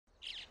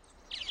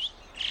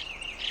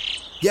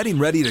Getting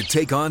ready to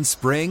take on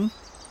spring?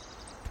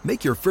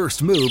 Make your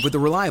first move with the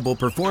reliable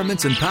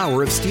performance and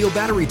power of Steel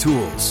battery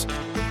tools.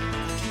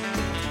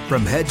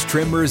 From hedge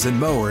trimmers and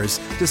mowers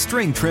to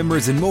string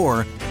trimmers and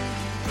more,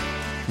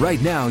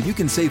 right now you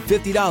can save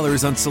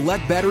 $50 on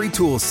select battery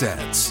tool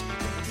sets.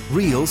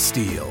 Real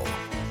Steel.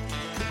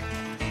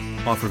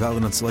 Offer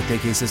valid on select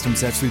AK system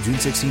sets through June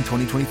 16,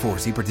 2024.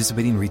 See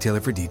participating retailer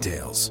for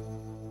details.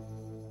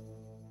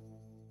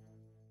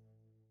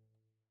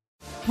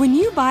 When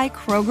you buy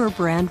Kroger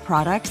brand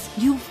products,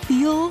 you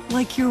feel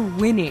like you're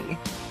winning.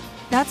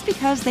 That's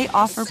because they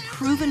offer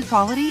proven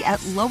quality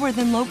at lower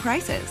than low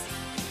prices.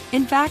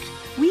 In fact,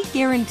 we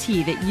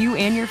guarantee that you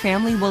and your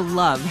family will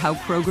love how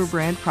Kroger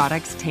brand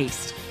products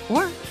taste,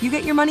 or you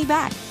get your money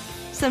back.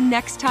 So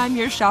next time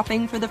you're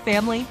shopping for the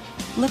family,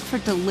 look for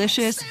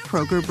delicious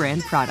Kroger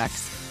brand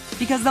products,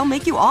 because they'll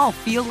make you all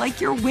feel like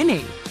you're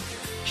winning.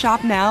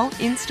 Shop now,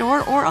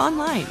 in-store, or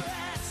online.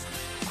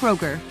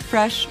 Kroger,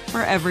 fresh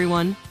for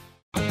everyone.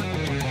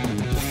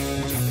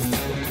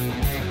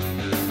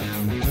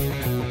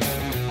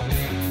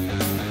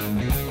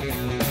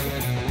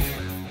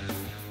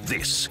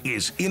 This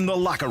is In the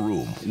Locker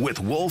Room with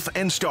Wolf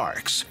and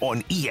Starks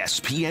on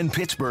ESPN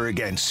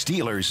Pittsburgh and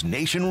Steelers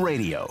Nation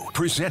Radio.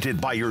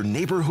 Presented by your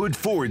neighborhood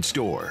Ford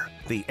store.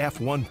 The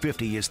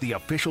F-150 is the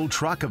official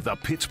truck of the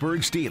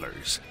Pittsburgh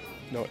Steelers.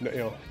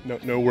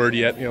 No word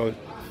yet.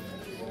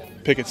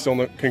 Pickett's still in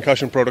the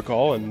concussion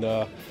protocol, and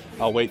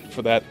I'll wait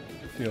for that,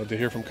 to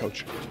hear from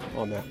Coach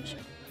on that.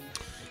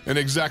 And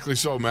exactly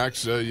so,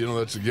 Max.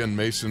 That's, again,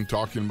 Mason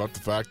talking about the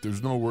fact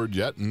there's no word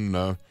yet,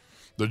 and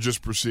they're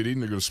just proceeding.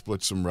 They're going to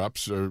split some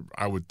reps.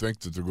 I would think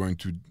that they're going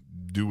to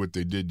do what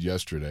they did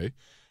yesterday.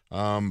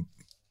 We'll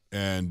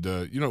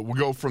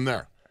go from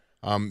there.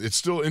 It's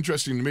still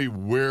interesting to me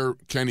where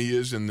Kenny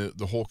is in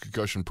the whole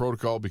concussion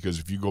protocol, because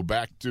if you go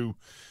back to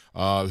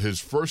his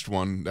first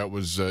one, that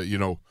was,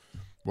 8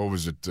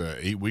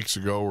 weeks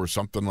ago or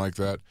something like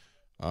that.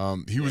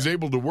 He was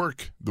able to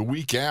work the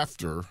week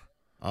after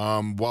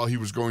while he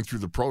was going through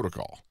the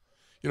protocol.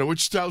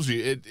 Which tells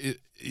you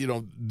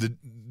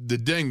the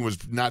ding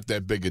was not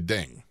that big a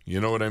ding.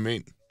 You know what I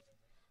mean?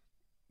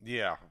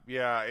 Yeah,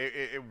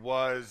 it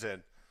was,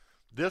 and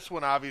this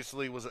one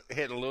obviously was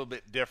hit a little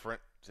bit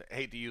different. I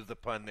hate to use the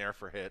pun there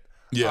for hit.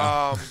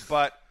 Yeah.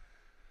 But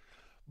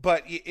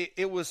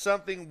it was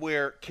something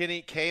where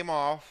Kenny came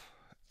off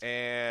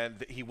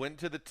and he went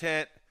to the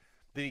tent,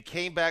 then he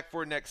came back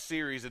for next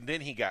series, and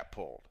then he got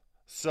pulled.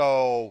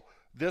 So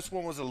this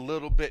one was a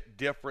little bit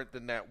different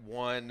than that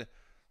one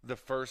the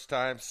first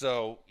time.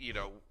 So,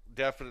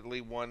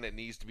 definitely one that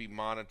needs to be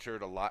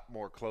monitored a lot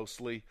more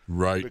closely.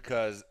 Right.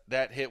 Because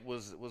that hit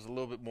was a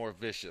little bit more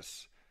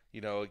vicious.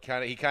 He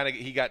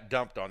got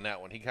dumped on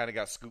that one. He kind of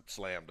got scoop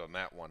slammed on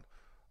that one.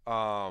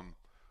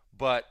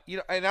 But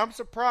and I'm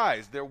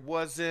surprised there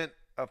wasn't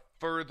a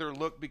further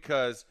look,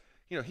 because,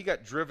 he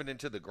got driven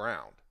into the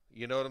ground.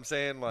 You know what I'm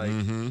saying? Like,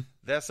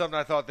 That's something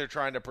I thought they're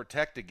trying to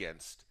protect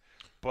against.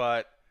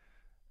 But,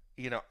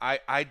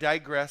 I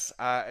digress.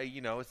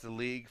 It's the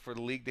league for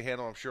the league to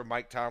handle. I'm sure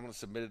Mike Tomlin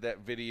submitted that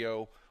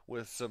video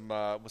with some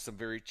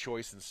very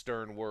choice and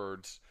stern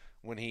words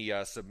when he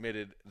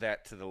submitted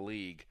that to the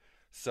league.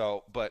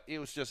 So, but it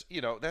was just,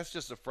 that's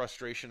just a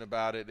frustration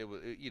about it. It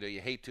was,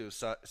 you hate to have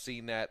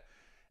seen that.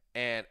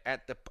 And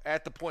at the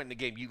point in the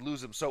game, you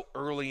lose them so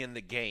early in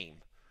the game.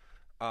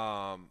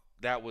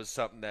 That was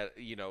something that,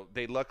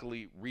 they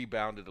luckily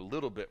rebounded a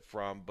little bit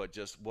from, but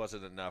just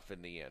wasn't enough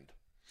in the end.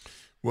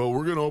 Well,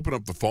 we're going to open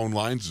up the phone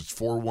lines. It's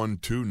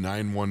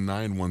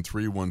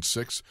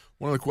 412-919-1316.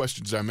 One of the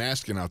questions I'm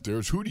asking out there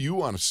is, who do you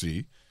want to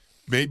see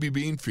maybe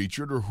being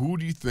featured, or who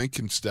do you think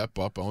can step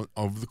up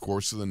over the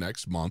course of the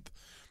next month?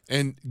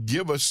 And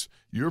give us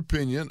your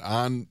opinion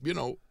on,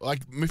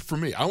 like for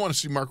me, I want to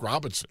see Mark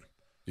Robinson.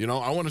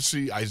 I want to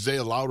see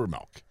Isaiah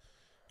Loudermilk.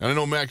 And I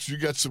know, Max, you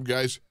got some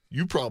guys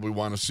you probably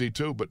want to see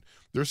too, but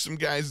there's some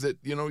guys that,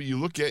 you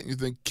look at and you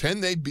think, can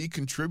they be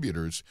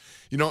contributors?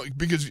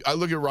 Because I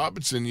look at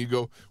Robinson and you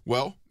go,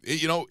 well,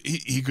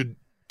 he could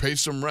pay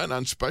some rent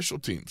on special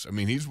teams. I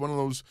mean, he's one of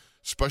those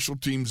special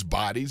teams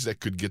bodies that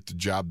could get the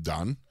job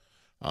done.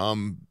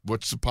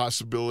 What's the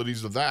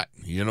possibilities of that?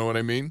 You know what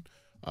I mean?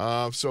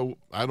 So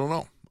I don't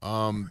know.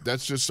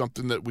 That's just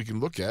something that we can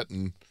look at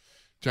and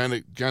kind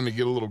of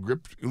get a little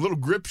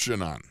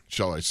gription on,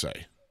 shall I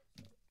say?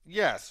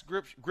 Yes,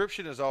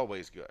 gription is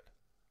always good.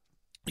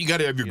 You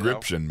got to have your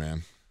gription,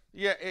 man.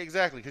 Yeah,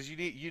 exactly, because you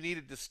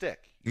needed to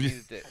stick. You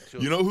needed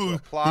to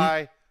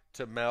apply,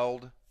 to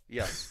meld.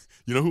 Yes.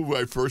 You know who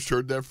I first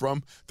heard that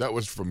from? That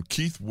was from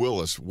Keith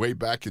Willis way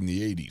back in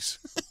the 80s.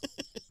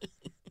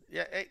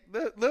 Yeah, hey,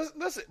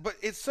 listen, but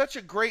it's such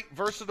a great,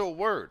 versatile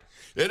word.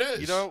 It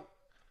is.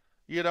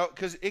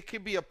 Because it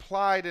can be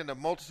applied in a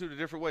multitude of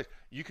different ways.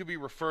 You could be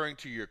referring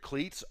to your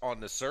cleats on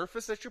the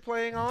surface that you're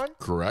playing on.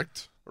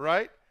 Correct.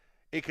 Right?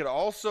 It could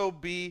also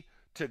be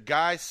to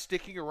guys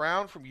sticking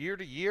around from year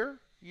to year,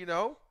 gain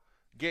a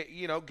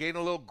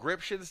little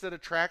gription instead of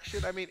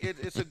traction. I mean,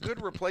 it's a good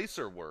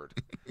replacer word.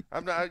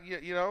 I'm not.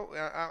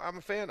 I'm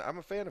a fan. I'm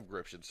a fan of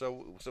Gription.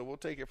 So we'll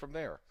take it from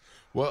there.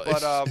 Well,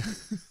 But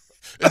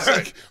it's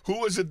like, who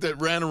was it that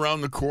ran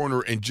around the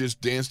corner and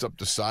just danced up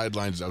the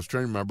sidelines? I was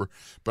trying to remember,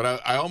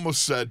 but I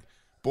almost said,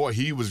 boy,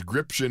 he was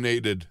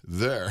Griptionated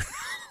there.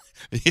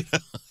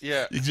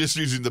 Yeah. You're just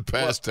using the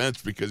past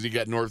tense because he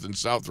got north and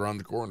south around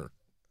the corner.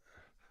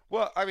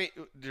 Well, I mean,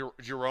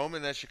 Jerome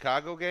in that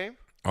Chicago game.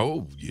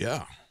 Oh,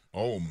 yeah.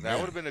 Oh, man. That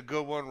would have been a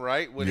good one,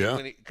 right?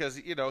 Because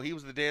he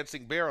was the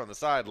dancing bear on the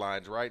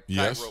sidelines, right?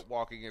 Yes. Tightrope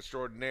walking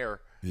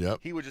extraordinaire. Yep.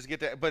 He would just get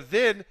that, but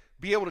then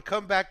be able to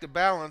come back to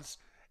balance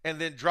and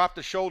then drop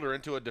the shoulder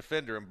into a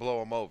defender and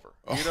blow him over.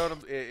 You know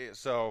what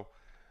so.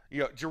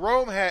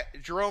 Jerome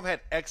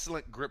had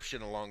excellent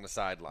gription along the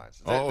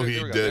sidelines.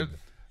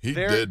 He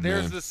did.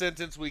 There's the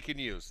sentence we can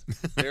use.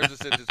 There's a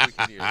sentence we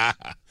can use.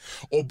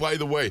 Oh, by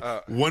the way,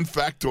 one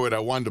factoid I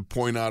wanted to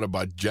point out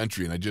about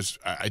Gentry, and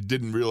I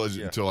didn't realize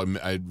it until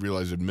I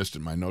realized I'd missed it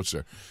in my notes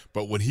there.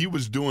 But when he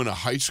was doing a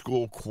high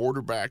school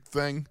quarterback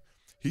thing,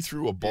 he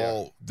threw a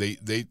ball. They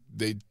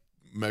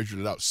measured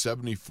it out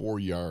 74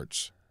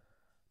 yards.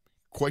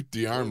 Quite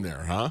the arm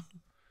there, huh?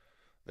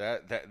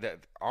 That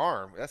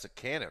arm, that's a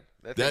cannon.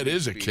 That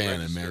is a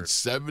cannon, man.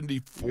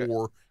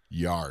 74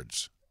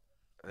 yards.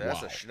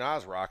 That's a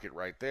schnoz rocket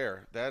right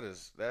there. That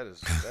is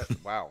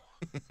wow.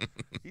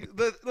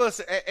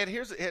 Listen, and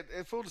here's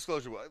full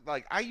disclosure.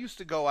 Like, I used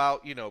to go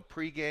out,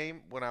 pregame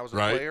when I was a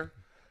player,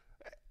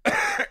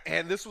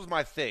 and this was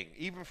my thing,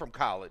 even from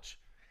college.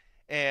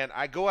 And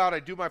I go out, I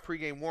do my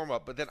pregame warm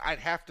up, but then I'd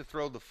have to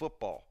throw the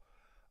football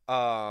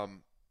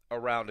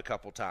around a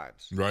couple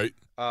times, right?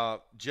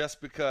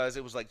 Just because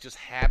it was like just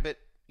habit.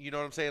 You know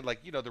what I'm saying?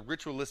 Like, the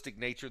ritualistic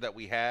nature that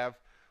we have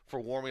for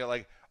warming up.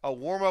 Like, a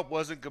warm-up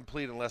wasn't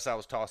complete unless I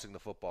was tossing the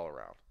football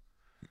around.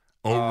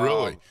 Oh,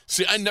 really?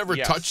 See, I never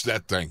touched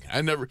that thing.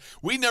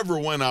 We never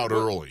went out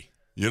early.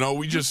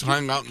 We just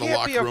hung out in the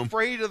locker room.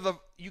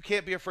 You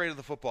can't be afraid of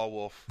the football,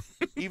 Wolf.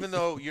 Even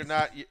though you're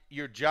not,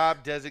 your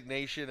job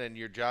designation and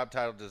your job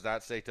title does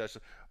not say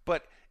touchdown.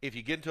 But if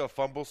you get into a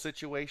fumble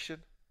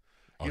situation,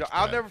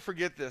 I'll never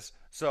forget this.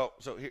 So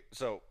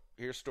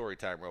here's story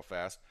time real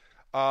fast.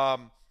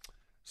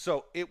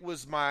 So it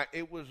was my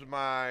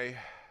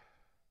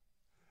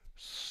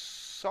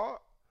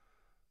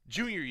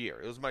junior year.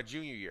 It was my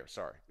junior year.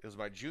 Sorry. It was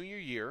my junior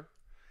year,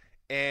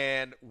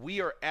 and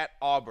we are at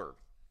Auburn.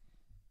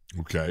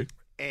 Okay.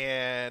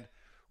 And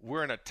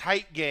we're in a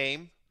tight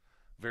game,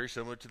 very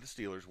similar to the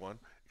Steelers one.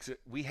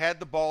 We had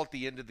the ball at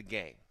the end of the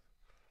game,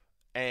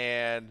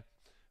 and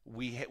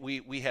we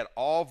had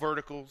all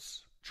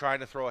verticals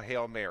trying to throw a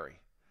Hail Mary.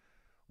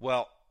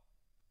 Well,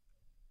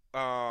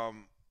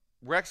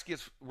 Rex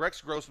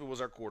Grossman was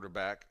our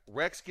quarterback.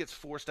 Rex gets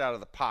forced out of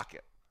the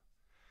pocket.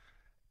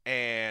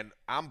 And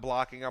I'm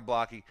blocking.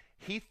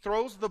 He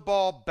throws the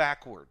ball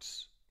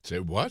backwards.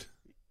 Say what?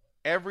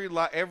 Every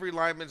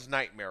lineman's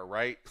nightmare,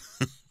 right?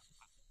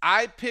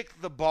 I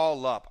pick the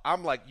ball up.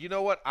 I'm like, you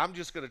know what? I'm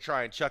just going to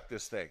try and chuck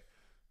this thing.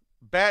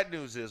 Bad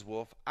news is,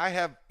 Wolf, I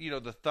have,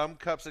 the thumb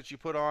cups that you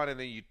put on and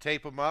then you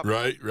tape them up.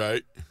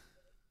 Right.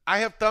 I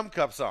have thumb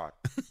cups on.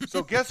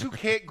 So guess who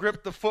can't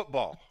grip the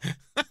football?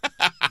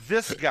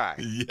 This guy.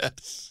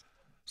 Yes.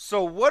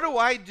 So what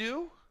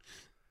do?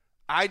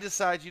 I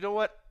decide, you know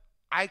what?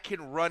 I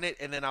can run it,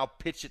 and then I'll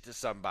pitch it to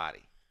somebody.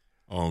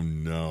 Oh,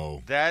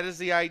 no. That is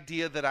the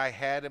idea that I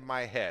had in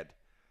my head.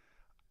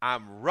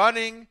 I'm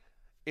running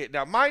it.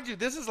 Now, mind you,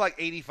 this is like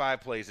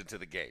 85 plays into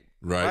the game.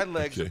 Right. My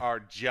legs are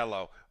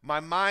jello.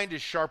 My mind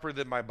is sharper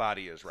than my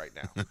body is right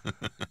now.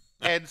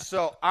 And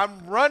so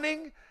I'm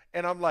running,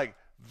 and I'm like,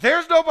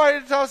 there's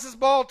nobody to toss this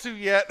ball to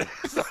yet.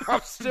 So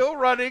I'm still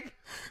running.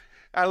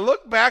 I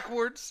look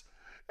backwards,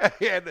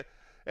 and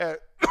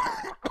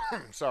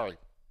sorry.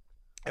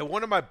 And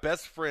one of my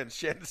best friends,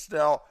 Shannon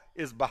Snell,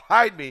 is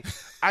behind me.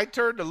 I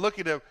turn to look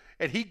at him,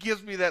 and he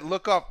gives me that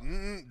look off,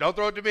 don't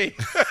throw it to me.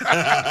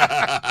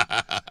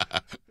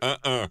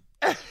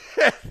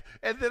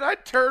 And then I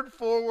turn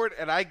forward,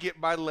 and I get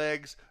my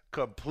legs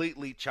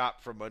completely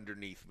chopped from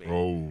underneath me.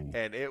 Oh.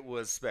 And it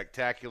was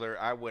spectacular.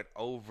 I went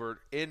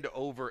end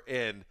over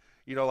end.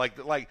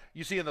 Like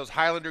you see in those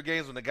Highlander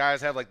games when the guys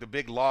have like the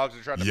big logs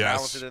and try to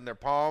balance it in their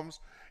palms,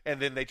 and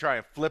then they try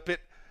and flip it.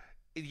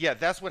 Yeah,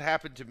 that's what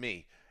happened to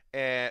me.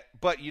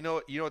 But you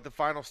know what the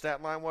final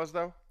stat line was,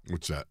 though?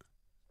 What's that?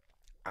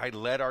 I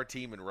led our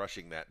team in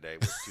rushing that day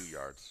with 2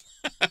 yards.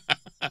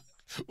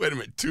 Wait a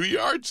minute, 2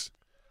 yards?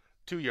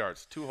 2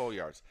 yards, 2 whole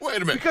yards. Wait a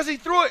minute. Because he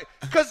threw it,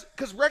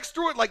 because Rex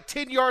threw it like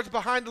 10 yards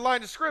behind the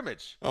line of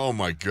scrimmage. Oh,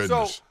 my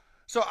goodness.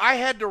 So I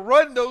had to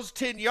run those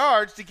 10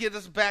 yards to get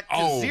us back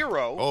to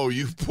 0. Oh,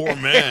 you poor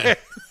man.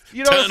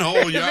 10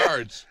 whole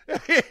yards.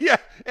 Yeah,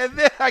 and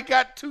then I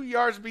got 2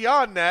 yards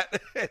beyond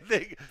that, and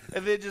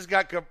then just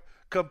got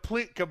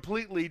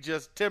completely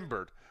just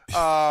timbered.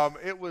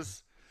 It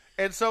was,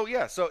 and so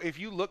so if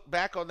you look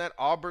back on that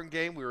Auburn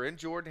game, we were in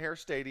Jordan-Hare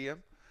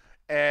Stadium,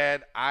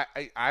 and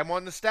I'm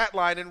on the stat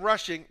line in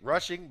rushing.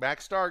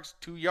 Max Starks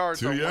 2 yards.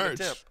 2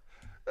 yards.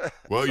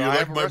 Well, so you're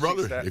like my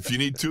brother. Stat. If you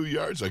need 2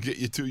 yards, I'll get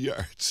you 2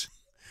 yards.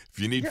 If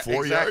you need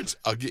 4 yards,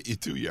 I'll get you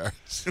 2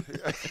 yards.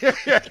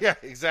 yeah,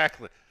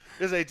 exactly.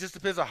 It just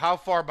depends on how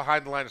far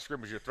behind the line of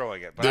scrimmage you're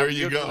throwing it. But There I'm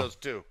you good go. For those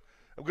two.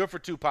 I'm good for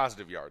 2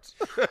 positive yards.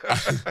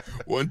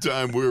 One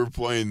time we were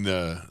playing.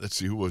 Let's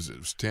see, who was it? It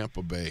was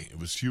Tampa Bay. It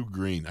was Hugh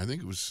Green. I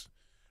think it was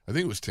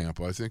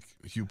Tampa. I think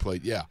Hugh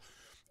played. Yeah,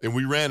 and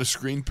we ran a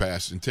screen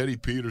pass, and Teddy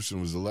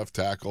Peterson was the left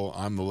tackle.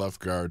 I'm the left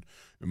guard,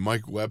 and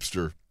Mike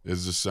Webster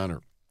is the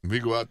center. And we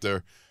go out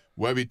there.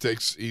 Webby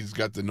he's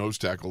got the nose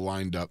tackle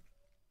lined up.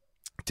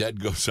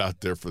 Ted goes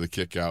out there for the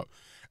kick out,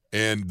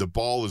 and the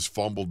ball is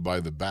fumbled by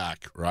the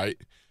back, right?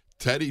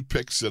 Teddy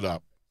picks it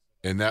up,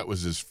 and that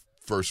was his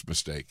first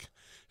mistake.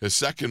 His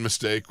second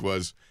mistake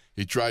was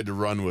he tried to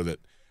run with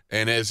it,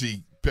 and as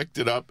he picked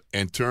it up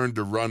and turned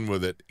to run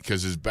with it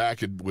because his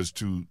back was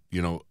too,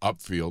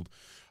 upfield,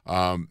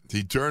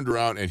 he turned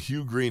around, and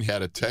Hugh Green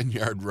had a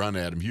 10-yard run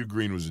at him. Hugh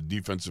Green was a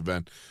defensive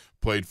end,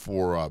 played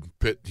for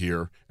Pitt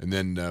here, and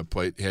then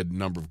had a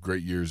number of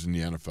great years in the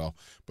NFL.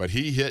 But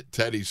he hit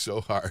Teddy so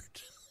hard.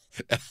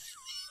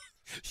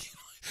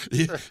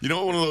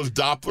 One of those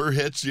Doppler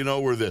hits,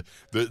 where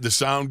the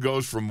sound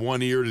goes from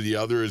one ear to the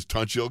other, as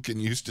Tunch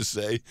Ilkin used to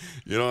say.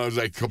 I was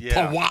like,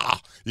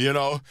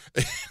 "Kapawah,"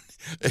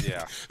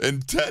 Yeah.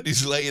 And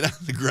Teddy's laying on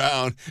the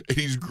ground, and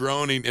he's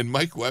groaning, and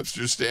Mike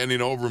Webster's standing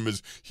over him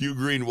as Hugh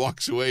Green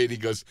walks away, and he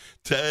goes,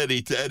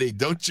 Teddy,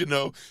 don't you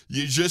know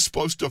you're just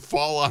supposed to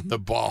fall on the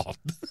ball?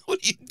 What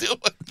are you doing?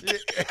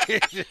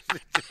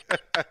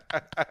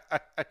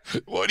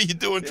 What are you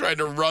doing trying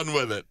to run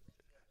with it?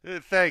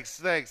 Thanks.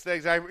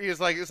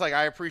 It's like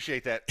I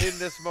appreciate that. In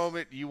this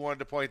moment, you wanted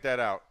to point that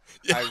out.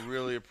 Yeah. I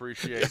really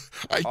appreciate.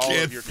 I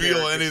can't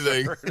feel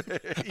anything.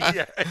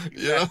 Yeah,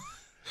 exactly.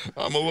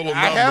 I'm a little numb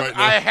right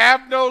now. I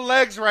have no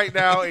legs right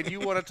now, and you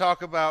want to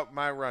talk about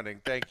my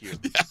running. Thank you.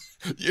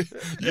 Yeah.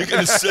 You're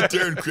going to sit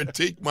there and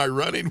critique my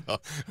running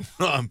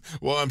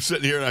while I'm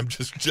sitting here and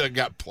I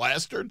got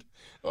plastered?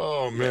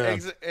 Oh,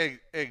 man.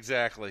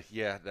 Exactly.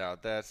 Yeah, no,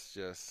 that's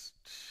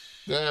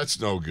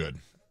no good.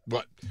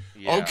 But,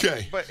 yeah.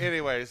 Okay. But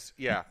anyways,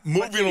 yeah.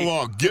 Moving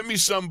along. Give me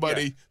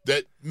somebody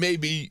that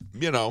maybe,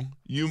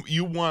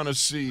 you want to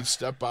see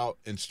step out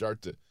and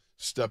start to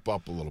step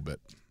up a little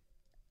bit.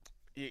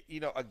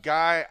 A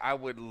guy I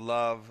would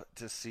love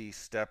to see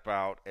step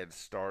out and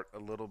start a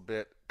little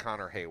bit,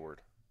 Connor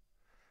Hayward.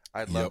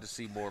 I'd love to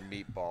see more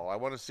meatball. I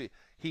want to see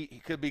he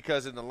could,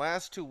 because in the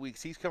last 2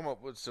 weeks he's come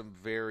up with some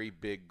very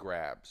big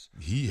grabs.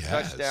 He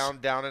has. Touchdown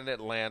down in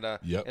Atlanta,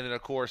 and then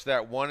of course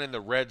that one in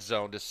the red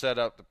zone to set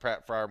up the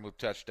Pratt Freiermuth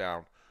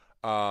touchdown.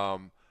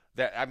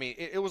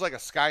 It was like a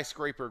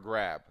skyscraper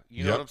grab.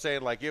 You know what I'm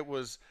saying? Like it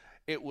was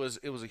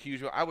a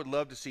huge one. I would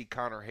love to see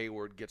Connor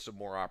Hayward get some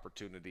more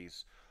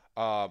opportunities.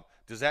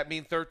 Does that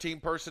mean 13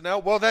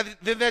 personnel? Well, then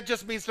that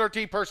just means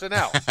 13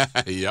 personnel.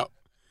 Yep.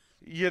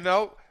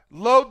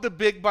 Load the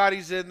big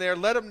bodies in there.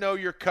 Let them know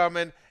you're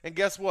coming. And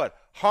guess what?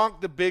 Honk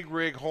the big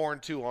rig horn,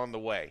 too, on the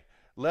way.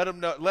 Let them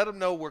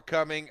know we're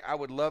coming. I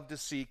would love to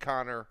see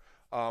Connor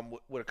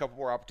with a couple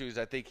more opportunities.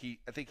 I think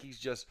he's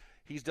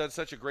done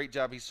such a great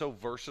job. He's so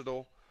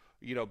versatile,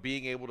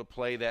 being able to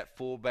play that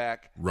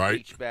fullback,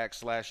 H-back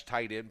 /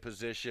 tight end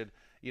position.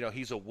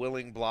 He's a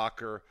willing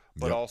blocker,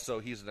 but also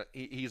he's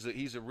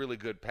a really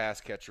good pass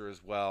catcher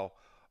as well.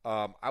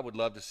 I would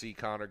love to see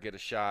Connor get a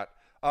shot.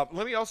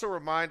 Let me also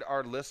remind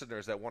our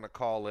listeners that want to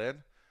call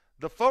in,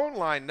 the phone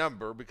line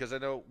number, because I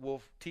know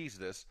we'll tease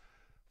this,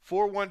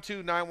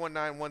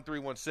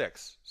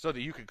 412-919-1316, so that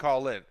you can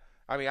call in.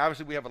 I mean,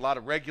 obviously we have a lot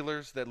of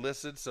regulars that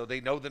listen, so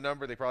they know the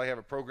number. They probably have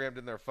it programmed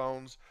in their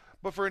phones.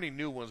 But for any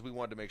new ones, we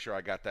wanted to make sure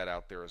I got that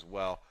out there as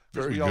well,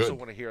 because we also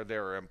want to hear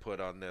their input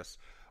on this.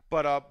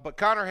 But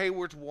Connor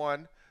Hayward's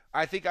one.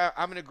 I think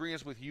I'm in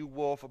agreement with you,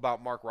 Wolf,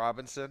 about Mark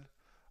Robinson.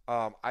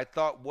 I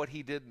thought what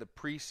he did in the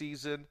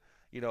preseason,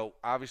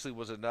 obviously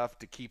was enough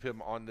to keep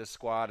him on this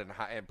squad and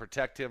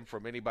protect him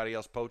from anybody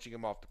else poaching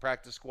him off the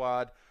practice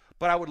squad.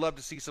 But I would love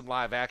to see some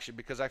live action,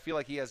 because I feel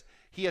like he has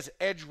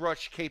edge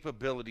rush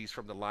capabilities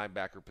from the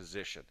linebacker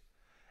position.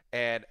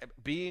 And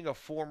being a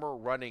former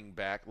running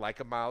back like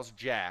a Miles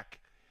Jack,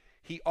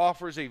 he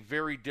offers a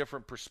very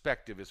different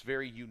perspective. It's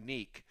very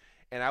unique.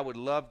 And I would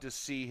love to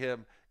see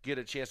him get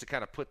a chance to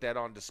kind of put that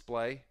on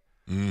display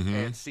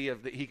and see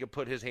if he could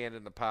put his hand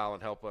in the pile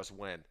and help us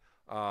win.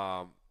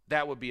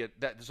 That would be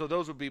so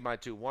those would be my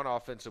two, one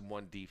offense and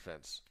one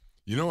defense.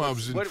 I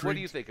was intrigued. What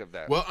do you think of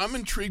that? Well, I'm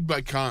intrigued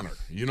by Connor.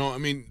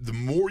 The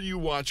more you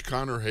watch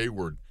Connor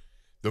Hayward,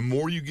 the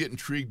more you get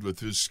intrigued with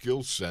his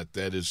skill set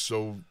that is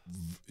so,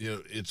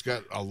 it's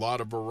got a lot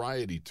of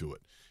variety to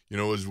it.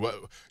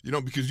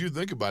 Because you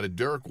think about it,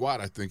 Derek Watt,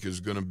 I think,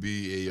 is going to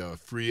be a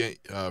free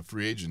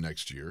agent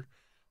next year.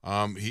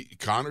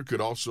 Connor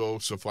could also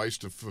suffice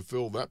to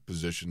fulfill that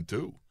position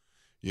too,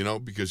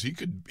 because he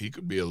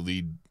could be a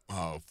lead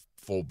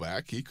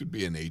fullback, he could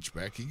be an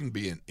H-back, he can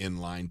be an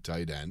inline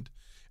tight end.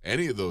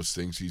 Any of those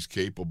things he's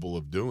capable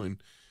of doing,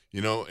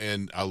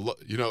 And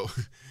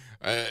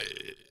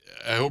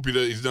I hope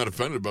he's not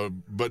offended,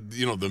 but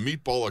the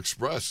Meatball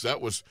Express,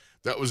 that was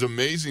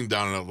amazing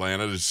down in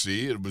Atlanta to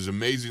see. It was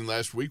amazing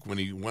last week when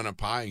he went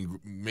up high and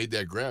made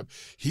that grab.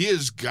 He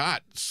has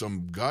got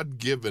some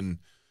God-given,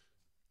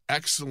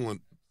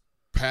 excellent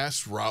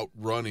pass route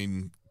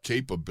running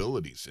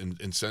capabilities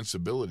and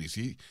sensibilities.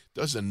 He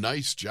does a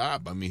nice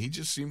job. I mean, he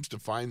just seems to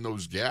find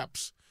those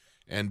gaps.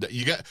 And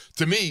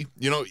to me,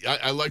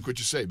 I like what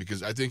you say,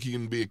 because I think he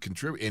can be a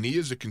contributor, and he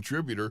is a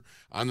contributor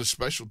on the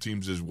special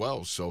teams as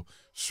well. So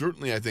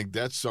certainly I think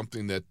that's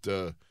something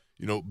that,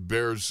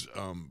 bears,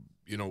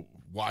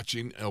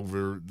 watching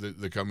over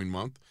the coming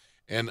month.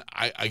 And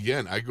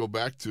I go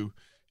back to,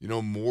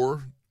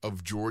 more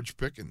of George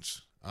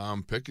Pickens.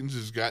 Pickens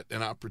has got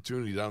an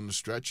opportunity down the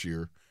stretch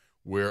here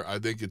where I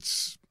think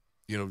it's,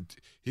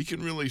 he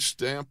can really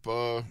stamp,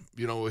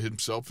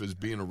 himself as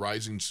being a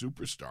rising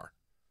superstar.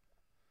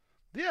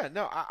 Yeah,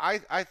 no, I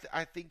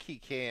think he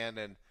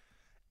can,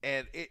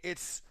 and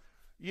it's,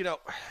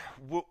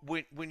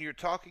 when you're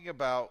talking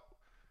about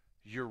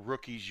your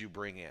rookies you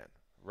bring in,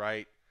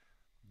 right?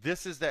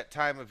 This is that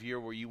time of year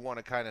where you want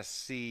to kind of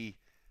see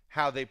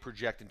how they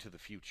project into the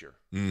future.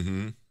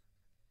 Mm-hmm.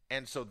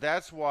 And so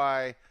that's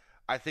why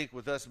I think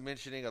with us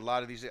mentioning a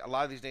lot of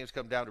these names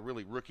come down to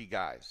really rookie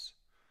guys,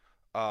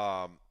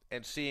 and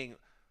seeing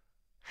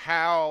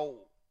how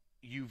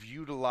you've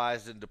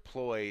utilized and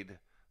deployed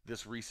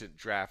this recent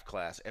draft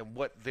class and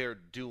what they're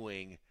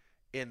doing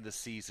in the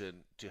season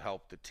to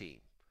help the team.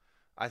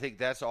 I think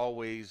that's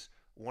always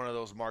one of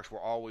those marks we're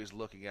always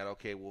looking at.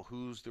 Okay, well,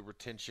 who's the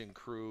retention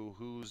crew?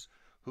 Who's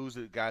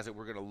the guys that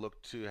we're going to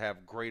look to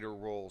have greater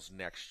roles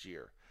next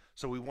year?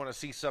 So we want to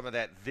see some of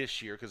that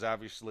this year, because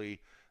obviously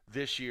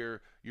this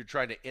year you're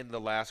trying to end the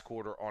last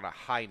quarter on a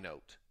high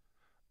note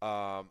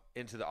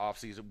into the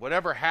offseason.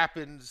 Whatever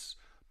happens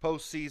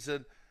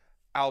postseason,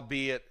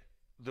 albeit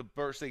the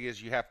first thing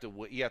is you have to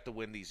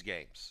win these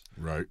games.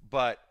 Right.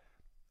 But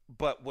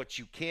what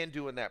you can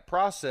do in that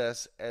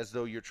process, as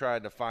though you're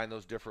trying to find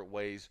those different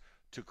ways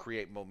to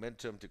create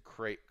momentum, to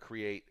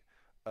create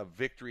a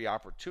victory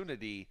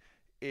opportunity,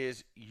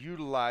 is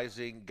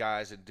utilizing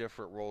guys in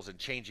different roles and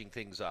changing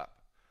things up.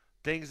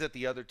 Things that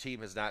the other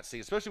team has not seen,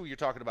 especially when you're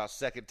talking about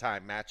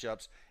second-time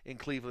matchups in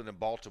Cleveland and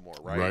Baltimore,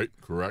 right? Right,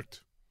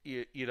 correct.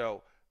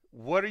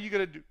 What are you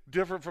going to do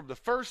different from the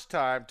first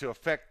time to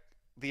affect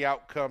the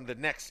outcome the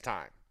next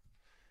time?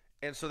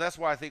 And so that's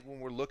why I think when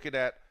we're looking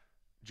at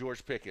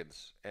George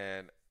Pickens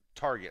and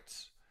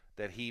targets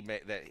that he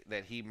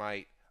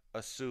might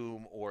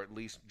assume or at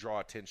least draw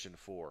attention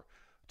for,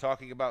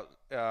 talking about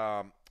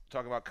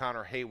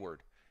Connor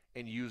Hayward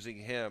and using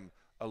him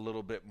a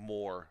little bit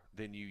more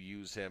than you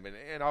use him,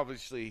 and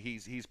obviously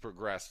he's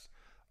progressed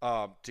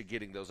to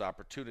getting those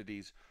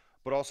opportunities,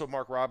 but also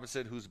Mark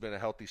Robinson, who's been a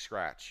healthy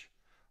scratch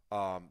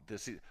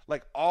this season.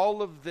 Like,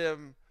 all of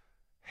them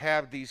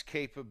have these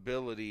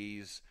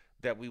capabilities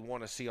that we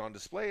want to see on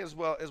display, as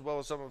well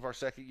as some of our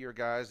second-year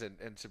guys and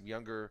some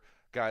younger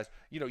guys.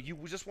 You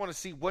just want to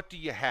see, what do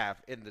you have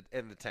in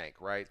the tank,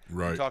 right?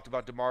 Right. We talked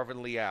about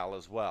DeMarvin Leal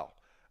as well.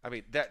 I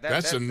mean,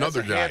 that's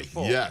another guy.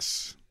 Handful.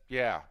 Yes.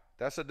 Yeah,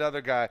 that's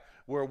another guy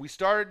where we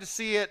started to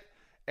see it,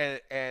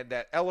 and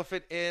that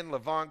elephant in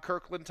Levon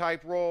Kirkland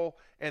type role,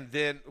 and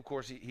then of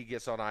course he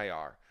gets on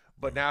IR.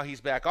 But now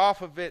he's back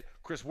off of it.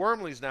 Chris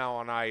Wormley's now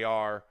on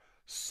IR,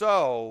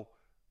 so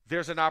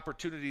there's an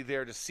opportunity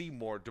there to see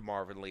more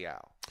DeMarvin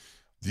Leal.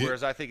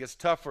 Whereas I think it's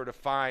tougher to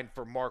find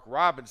for Mark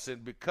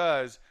Robinson,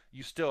 because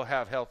you still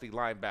have healthy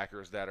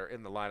linebackers that are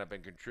in the lineup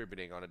and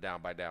contributing on a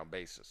down-by-down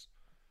basis.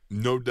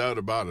 No doubt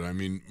about it. I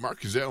mean,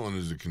 Marcus Allen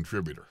is a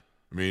contributor.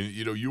 I mean,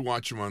 you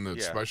watch him on the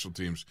special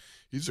teams.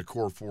 He's a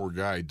core 4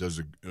 guy. Does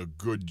a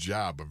good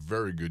job, a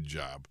very good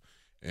job.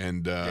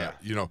 And, the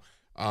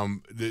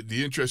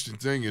interesting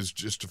thing is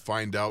just to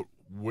find out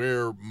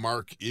where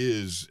Mark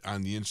is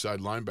on the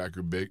inside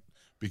linebacker bit,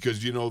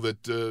 because you know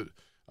that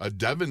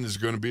Devin is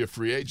going to be a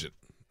free agent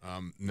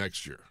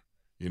next year.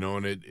 And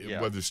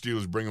whether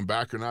Steelers bring him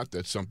back or not,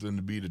 that's something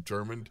to be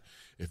determined.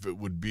 If it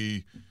would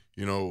be,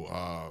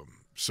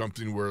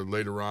 something where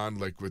later on,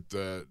 like with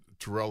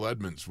Terrell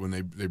Edmonds, when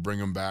they bring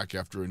him back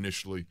after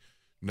initially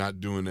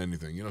not doing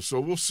anything. So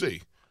we'll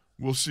see.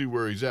 We'll see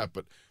where he's at.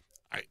 But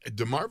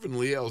DeMarvin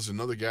Leal is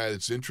another guy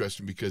that's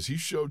interesting, because he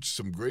showed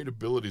some great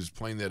abilities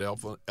playing that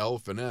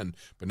elephant end.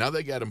 But now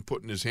they got him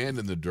putting his hand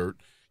in the dirt,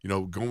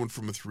 going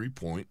from a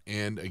 3-point.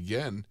 And,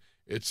 again,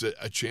 it's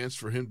a chance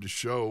for him to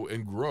show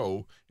and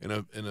grow in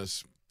a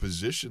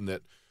position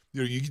that,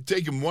 you can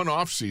take him one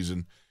off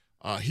season.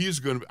 He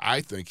is going to.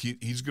 I think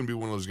he's going to be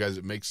one of those guys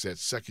that makes that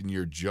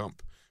second-year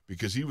jump,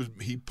 because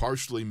he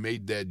partially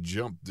made that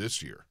jump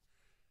this year.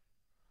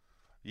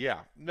 Yeah,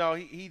 no,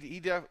 he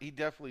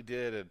definitely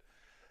did,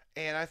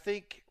 and I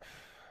think,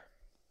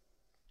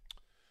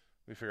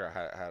 let me figure out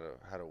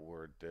how to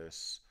word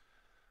this.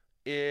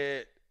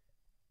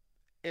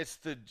 It's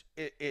the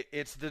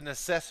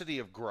necessity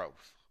of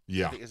growth.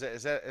 Yeah, is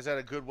that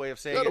a good way of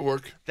saying that'll it?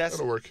 work?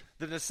 That'll work.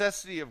 The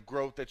necessity of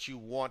growth that you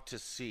want to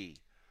see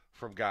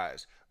from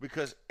guys,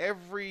 because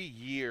every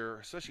year,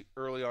 especially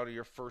early on in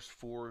your first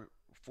four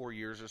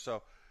years or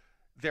so,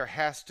 there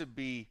has to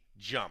be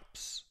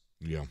jumps.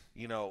 Yeah.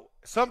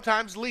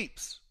 Sometimes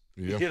leaps.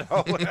 Yeah.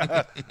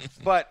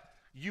 But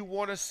you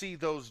want to see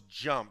those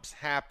jumps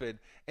happen,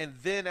 and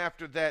then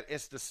after that,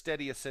 it's the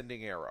steady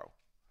ascending arrow.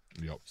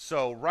 Yep.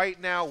 So right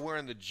now we're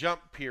in the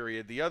jump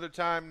period. The other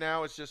time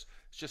now it's just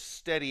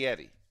steady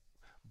Eddie.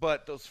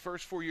 But those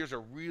first 4 years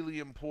are really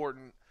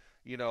important,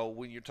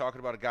 when you're talking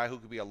about a guy who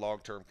could be a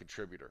long-term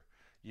contributor.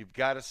 You've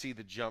got to see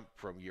the jump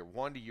from year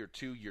 1 to year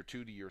 2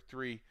 to year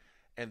 3,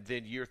 and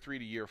then year 3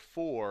 to year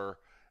 4.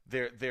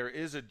 There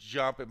is a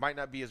jump. It might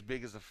not be as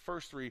big as the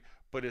first 3,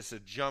 but it's a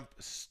jump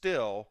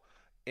still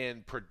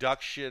in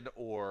production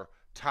or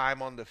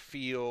time on the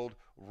field,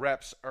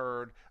 reps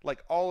earned.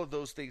 Like, all of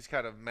those things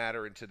kind of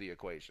matter into the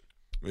equation.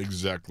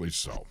 Exactly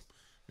so.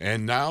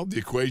 And now the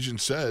equation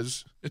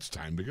says it's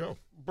time to go.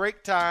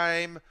 Break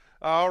time.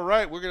 All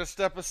right, we're going to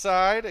step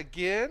aside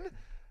again.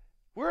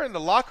 We're in the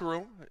locker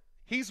room.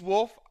 He's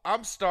Wolf.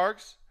 I'm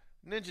Starks.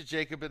 Ninja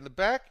Jacob in the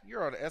back.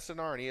 You're on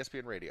SNR and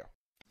ESPN Radio.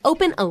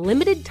 Open a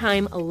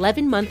limited-time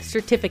 11-month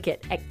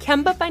certificate at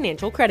Kemba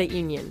Financial Credit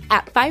Union.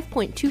 At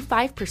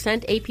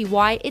 5.25%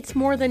 APY, it's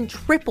more than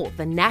triple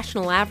the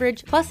national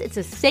average, plus it's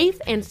a safe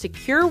and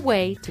secure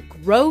way to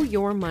grow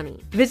your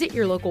money. Visit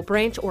your local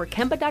branch or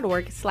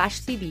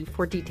kemba.org/CD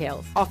for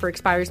details. Offer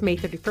expires May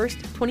 31st,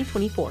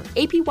 2024.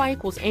 APY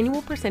equals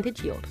annual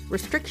percentage yield.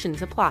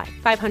 Restrictions apply.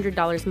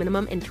 $500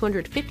 minimum and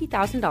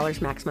 $250,000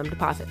 maximum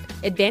deposit.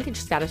 Advantage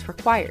status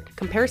required.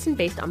 Comparison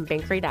based on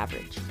bank rate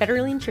average.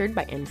 Federally insured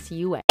by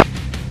NCUA.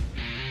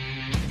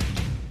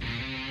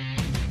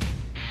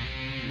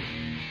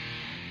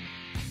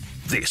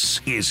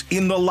 This is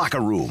In the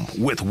Locker Room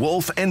with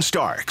Wolf and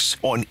Starks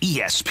on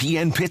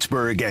ESPN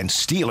Pittsburgh and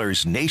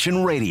Steelers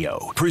Nation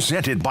Radio.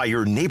 Presented by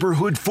your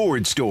neighborhood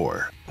Ford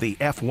store. The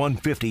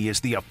F-150 is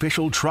the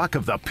official truck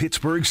of the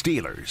Pittsburgh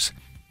Steelers.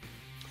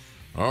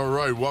 All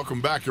right, welcome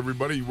back,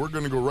 everybody. We're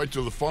going to go right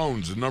to the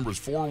phones. The number is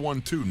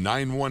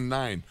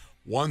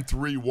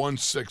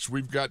 412-919-1316.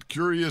 We've got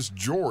Curious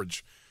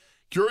George.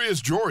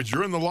 Curious George,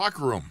 you're in the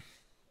locker room.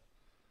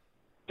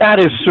 That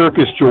is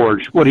Circus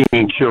George. What do you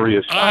mean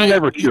curious? I'm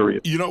never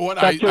curious. You know what?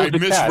 I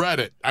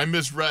misread it. I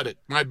misread it.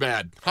 My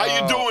bad. How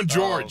you doing,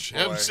 George?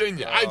 Haven't seen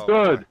you.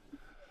 Good.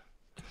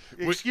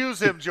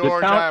 Excuse him,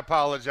 George. I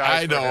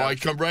apologize. I know. I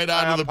come right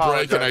out of the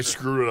break and I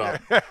screwed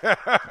it up.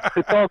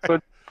 It's all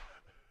good.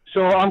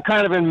 So I'm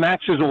kind of in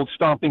Max's old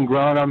stomping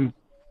ground. I'm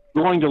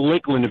going to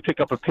Lakeland to pick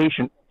up a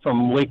patient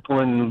from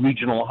Lakeland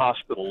Regional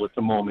Hospital at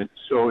the moment.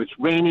 So it's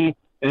rainy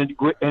and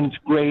it's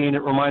gray, and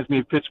it reminds me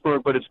of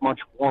Pittsburgh, but it's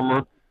much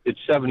warmer. It's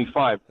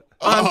 75.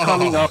 I'm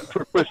coming up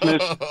for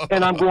Christmas,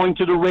 and I'm going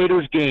to the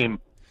Raiders game.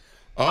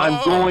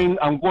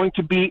 I'm going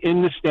to be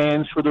in the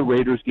stands for the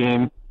Raiders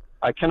game.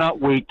 I cannot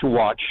wait to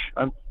watch.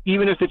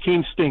 Even if the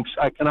team stinks,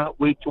 I cannot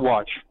wait to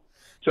watch.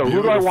 So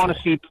Beautiful. Who do I want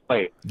to see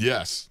play?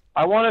 Yes.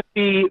 I want to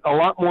see a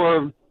lot more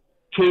of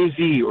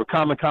KZ, or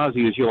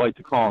Kamikaze, as you like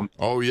to call him.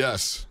 Oh,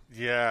 yes.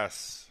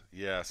 Yes.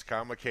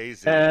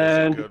 Kamikaze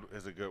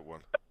is a good one.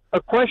 A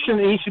question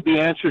that needs to be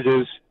answered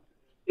is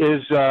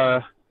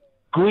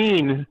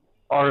Green,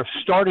 our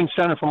starting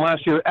center from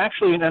last year,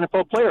 actually an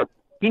NFL player.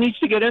 He needs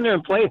to get in there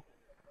and play.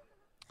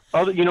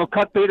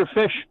 Cut bait or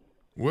fish.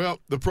 Well,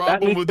 the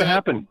problem with that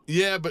happen.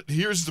 Yeah, but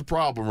here's the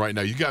problem right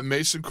now. You got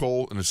Mason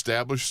Cole, an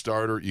established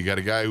starter. You got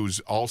a guy who's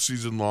all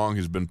season long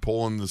has been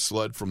pulling the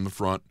sled from the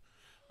front.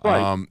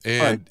 Right.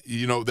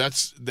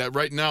 That's that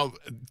right now.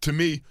 To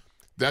me,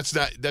 that's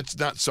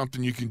not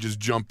something you can just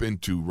jump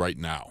into right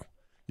now.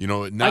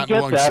 Not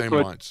along the same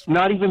lines.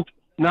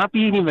 Not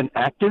being even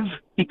active.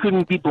 He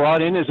couldn't be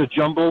brought in as a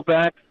jumbo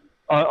back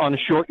on a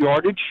short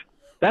yardage.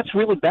 That's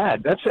really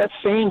bad. That's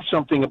saying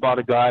something about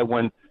a guy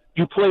when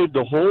you played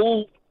the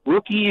whole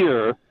rookie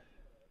year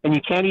and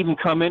you can't even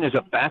come in as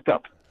a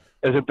backup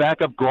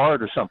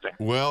guard or something.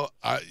 Well,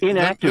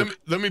 inactive.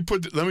 Let me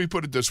put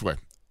it this way.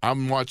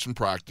 I'm watching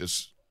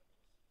practice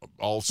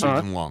all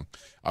season long.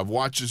 I've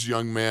watched this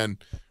young man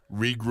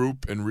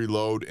regroup and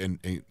reload and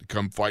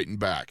come fighting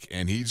back,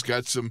 and he's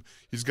got some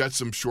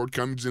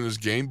shortcomings in his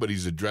game, but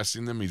he's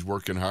addressing them. He's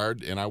working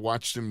hard, and I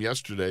watched him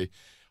yesterday.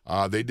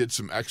 They did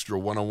some extra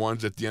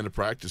one-on-ones at the end of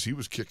practice. He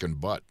was kicking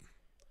butt.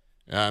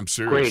 I'm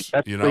serious.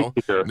 Great. That's great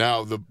to hear.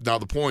 Now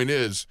the point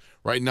is,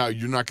 right now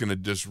you're not going to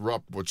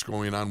disrupt what's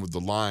going on with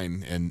the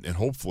line, and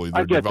hopefully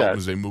they're developing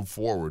as they move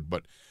forward.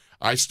 But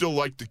I still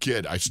like the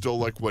kid. I still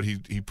like what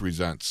he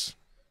presents.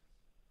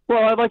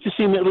 Well, I'd like to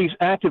see him at least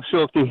active,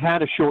 so if they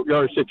had a short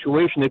yard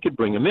situation, they could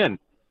bring him in.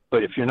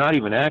 But if you're not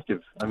even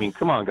active, I mean,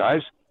 come on,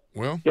 guys.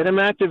 Well, get him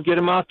active, get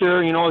him out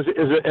there, as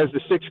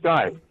the sixth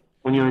guy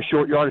when you're in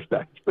short yardage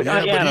back. But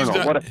I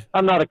don't know.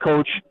 I'm not a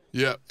coach.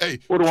 Yeah. Hey,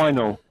 what do I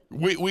know?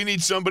 We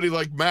need somebody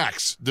like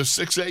Max, the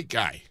 6'8"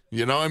 guy.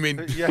 Here we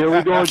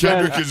go again.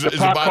 Kendrick is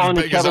about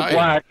as big as I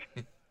am.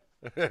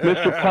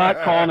 Mr. Pot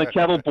calling the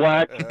kettle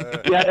black.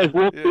 Yeah, as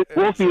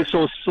Wolfie is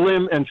so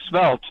slim and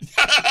svelte.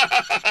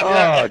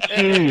 Oh,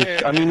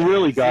 jeez. I mean,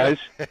 really, guys.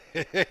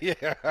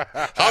 Yeah.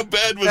 How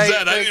bad was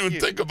that? I didn't even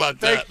think about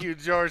that. Thank you,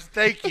 George.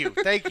 Thank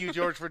you,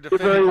 George, for very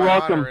defending my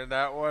welcome. honor in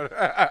that one.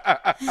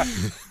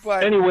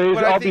 but, Anyways,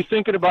 but I I'll think, be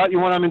thinking about you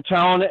when I'm in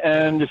town,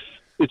 and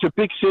it's a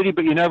big city,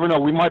 but you never know.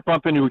 We might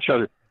bump into each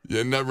other.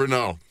 You never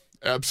know.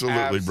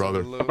 Absolutely,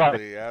 brother.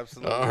 Absolutely,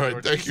 absolutely. All right,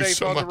 George. thank Be you safe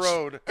so on much. the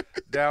road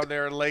down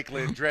there in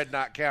Lakeland,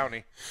 Dreadnought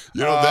County.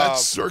 You know, that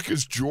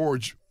Circus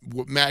George,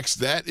 Max,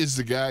 that is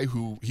the guy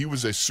he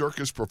was a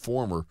circus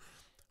performer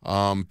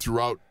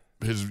throughout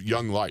his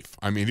young life.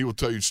 I mean, he will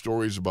tell you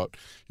stories about,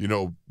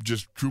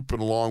 just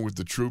trooping along with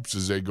the troops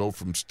as they go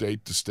from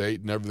state to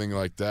state and everything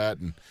like that,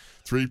 and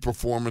 3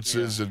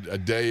 performances a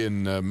day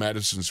in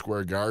Madison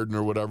Square Garden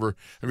or whatever.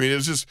 I mean, it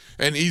was just,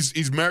 and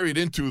he's married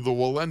into the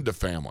Walenda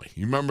family.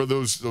 You remember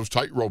those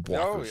tightrope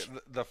walkers?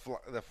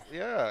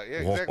 Yeah,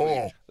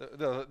 exactly.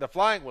 The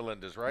flying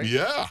Walendas, right?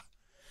 Yeah.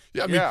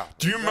 Yeah, I mean,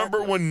 do you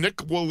remember when Nick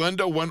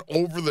Walenda went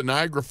over the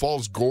Niagara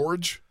Falls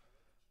Gorge?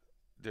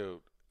 Dude,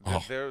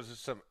 there was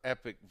some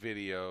epic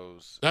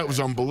videos. That was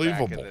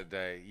unbelievable. Back in the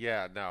day.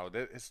 Yeah, no,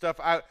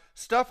 stuff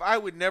I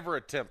would never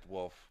attempt,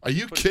 Wolf. Are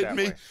you kidding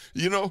me?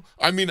 Way.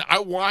 I mean, I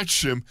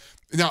watched him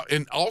now,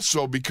 and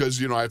also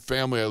because I have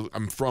family.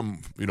 I'm from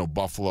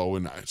Buffalo,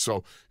 and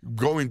so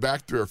going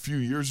back there a few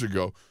years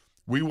ago,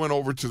 we went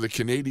over to the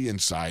Canadian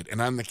side,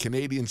 and on the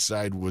Canadian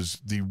side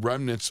was the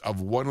remnants of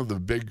one of the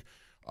big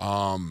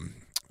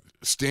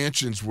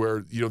stanchions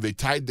where they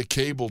tied the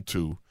cable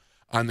to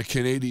on the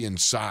Canadian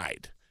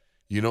side.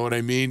 You know what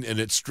I mean? And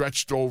it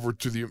stretched over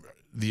to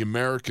the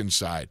American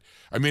side.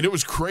 I mean, it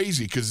was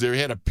crazy because they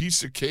had a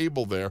piece of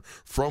cable there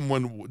from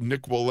when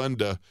Nick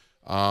Walenda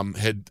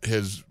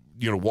has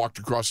walked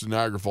across the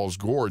Niagara Falls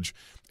Gorge,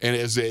 and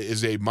as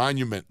a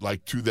monument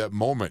to that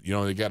moment.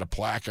 They got a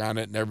plaque on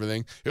it and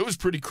everything. It was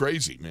pretty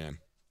crazy, man.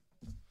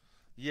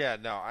 Yeah,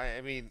 no,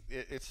 I mean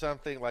it's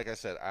something, like I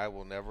said, I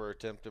will never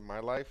attempt in my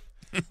life,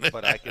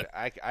 but I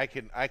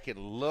can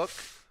look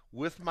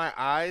with my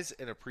eyes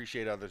and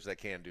appreciate others that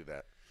can do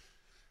that.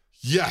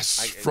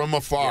 Yes, from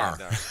afar.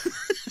 Yeah,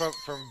 no.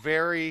 from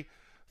very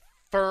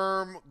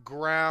firm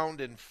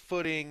ground and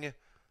footing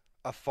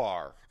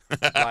afar.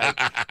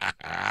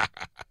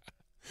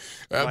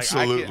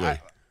 Absolutely.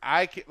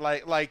 I can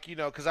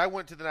because I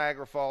went to the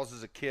Niagara Falls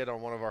as a kid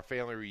on one of our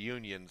family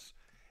reunions,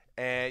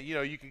 and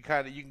you can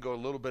go a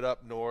little bit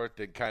up north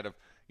and kind of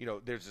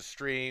there's a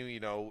stream.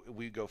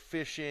 We go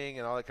fishing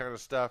and all that kind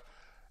of stuff.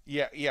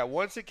 Yeah.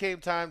 Once it came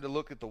time to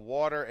look at the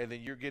water, and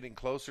then you're getting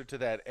closer to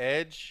that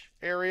edge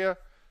area.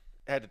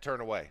 Had to turn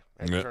away.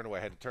 Had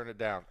to turn it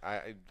down.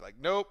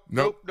 Nope.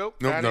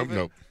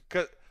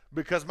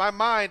 Because my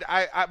mind,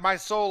 my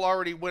soul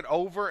already went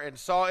over and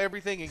saw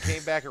everything and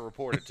came back and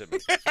reported to me.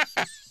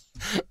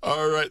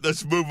 All right,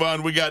 let's move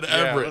on. We got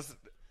Everett.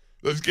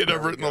 Let's get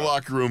Everett in the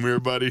locker room here,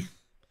 buddy.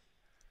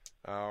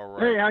 All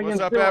right. Hey, how what's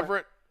you up, doing?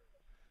 Everett?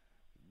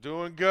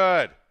 Doing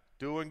good.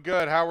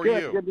 How are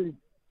you?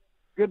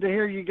 Good to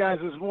hear you guys'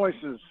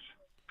 voices.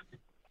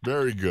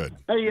 Very good.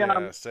 Hey,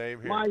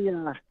 same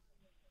here.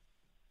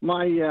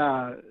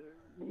 My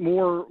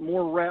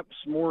more reps,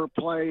 more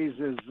plays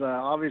is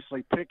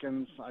obviously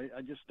Pickens.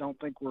 I just don't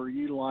think we're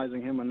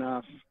utilizing him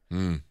enough.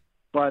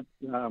 But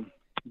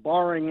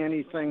barring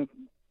anything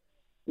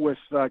with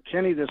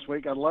Kenny this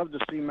week, I'd love to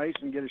see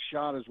Mason get a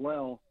shot as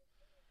well.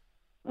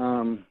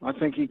 I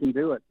think he can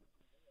do it.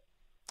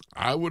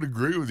 I would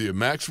agree with you,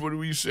 Max. What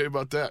do you say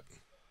about that?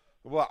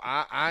 Well,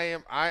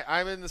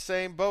 I'm in the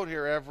same boat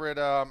here, Everett.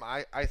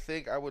 I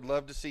think I would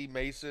love to see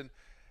Mason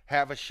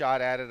have a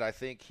shot at it. I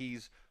think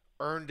he's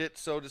earned it,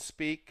 so to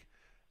speak.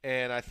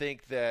 And I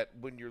think that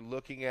when you're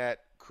looking at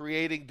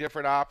creating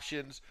different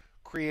options,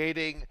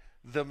 creating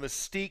the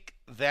mystique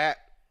that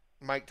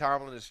Mike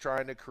Tomlin is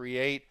trying to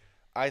create,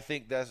 I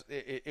think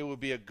it would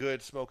be a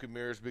good smoke and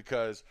mirrors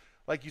because,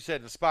 like you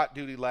said, in spot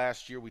duty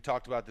last year, we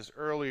talked about this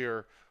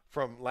earlier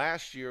from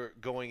last year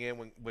going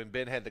in when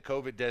Ben had the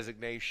COVID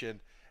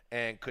designation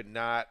and could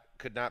not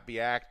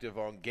be active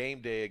on game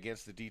day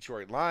against the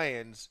Detroit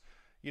Lions.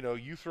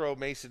 You throw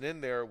Mason in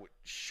there with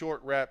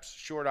short reps,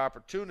 short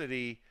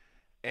opportunity,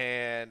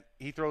 and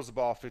he throws the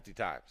ball 50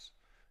 times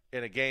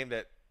in a game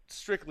that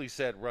strictly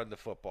said run the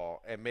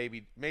football and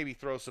maybe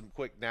throw some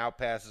quick now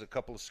passes, a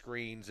couple of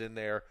screens in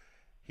there.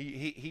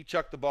 He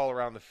chucked the ball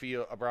around the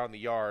field, around the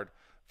yard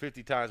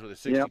 50 times with a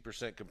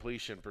 60%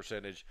 completion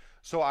percentage.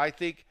 So I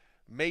think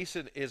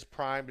Mason is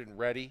primed and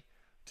ready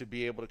to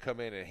be able to come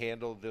in and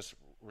handle this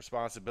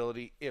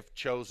responsibility if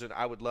chosen.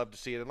 I would love to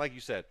see it. And like you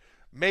said,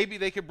 maybe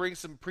they could bring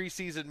some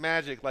preseason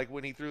magic, like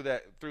when he threw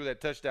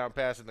that touchdown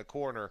pass in the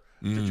corner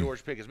to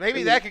George Pickens.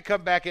 Maybe that could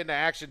come back into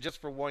action just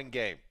for one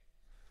game.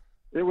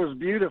 It was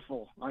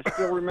beautiful. I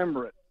still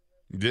remember it.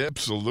 Yeah,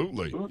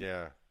 absolutely.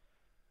 Yeah.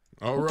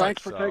 All right.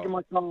 Thanks for taking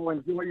my call.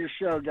 Enjoy your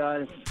show,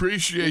 guys.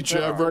 Appreciate you,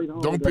 Everett.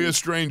 Don't be a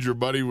stranger,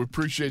 buddy. We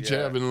appreciate you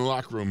having in the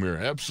locker room here.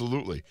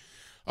 Absolutely.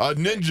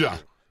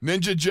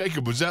 Ninja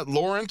Jacob, was that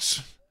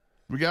Lawrence?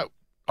 We got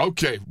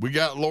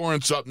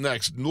Lawrence up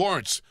next.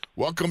 Lawrence,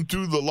 welcome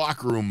to the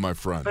locker room, my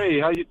friend. Hey,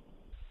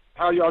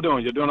 how y'all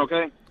doing? You doing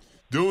okay?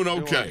 Doing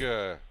okay. Doing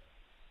good.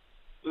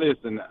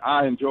 Listen,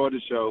 I enjoyed the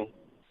show.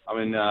 I'm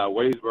in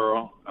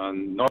Wadesboro,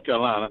 North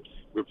Carolina.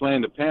 We're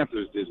playing the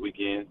Panthers this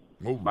weekend.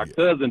 Oh, My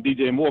cousin,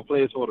 DJ Moore,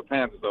 plays for the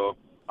Panthers, so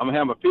I'm going to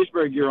have my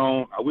Pittsburgh gear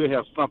on. I will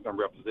have something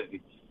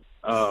representing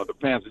the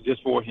Panthers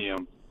just for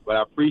him. But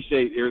I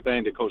appreciate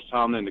everything that Coach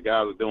Tomlin and the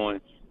guys are doing.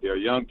 They're a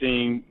young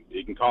team.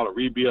 You can call it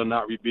rebuild,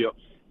 not rebuild.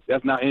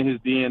 That's not in his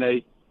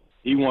DNA.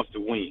 He wants to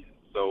win.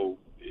 So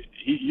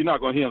you're not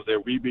going to hear him say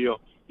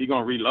rebuild. He's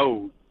going to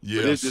reload.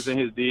 Yes. But it's just in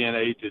his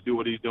DNA to do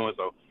what he's doing.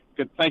 So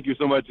thank you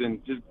so much.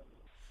 And just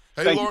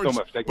hey, thank Lawrence,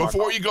 you so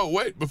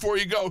much. before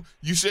you go,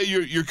 you say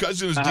your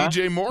cousin is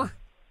DJ Moore?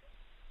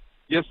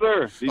 Yes,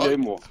 sir. DJ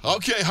Moore.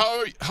 Okay,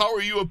 how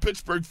are you a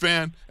Pittsburgh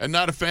fan and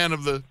not a fan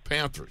of the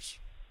Panthers?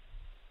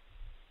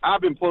 I've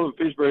been pulling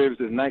Pittsburgh ever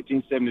since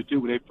 1972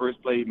 when they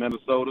first played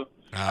Minnesota.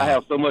 I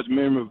have so much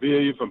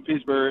memorabilia from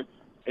Pittsburgh.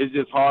 It's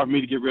just hard for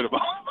me to get rid of all.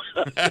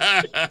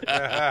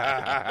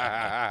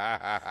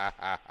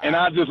 And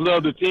I just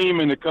love the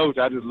team and the coach.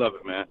 I just love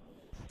it, man.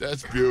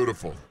 That's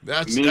beautiful.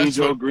 That's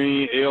Joe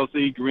Green,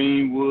 L.C.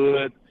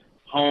 Greenwood,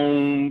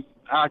 Holmes.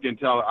 I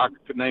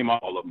could name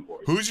all of them for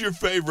you. Who's your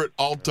favorite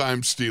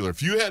all-time Steeler?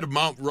 If you had a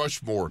Mount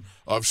Rushmore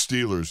of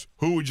Steelers,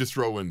 who would you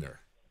throw in there?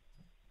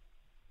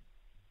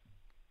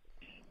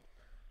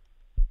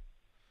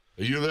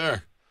 Are you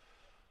there?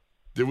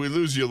 Did we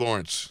lose you,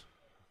 Lawrence?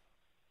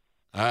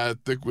 I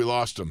think we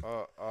lost him.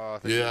 I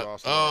think we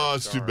lost him. Oh,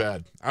 it's too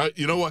bad.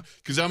 You know what?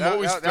 Because I'm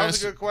always fascinated. That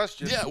was a good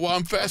question. Yeah, well,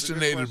 I'm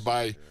fascinated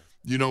by,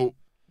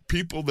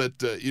 people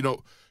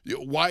that,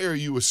 why are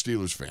you a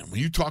Steelers fan? When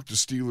you talk to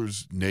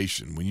Steelers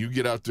Nation, when you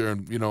get out there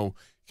and,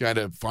 kind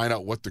of find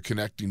out what the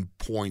connecting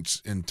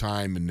points in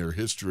time and their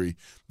history,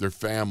 their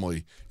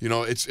family,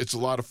 it's a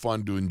lot of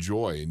fun to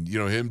enjoy. And,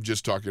 him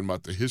just talking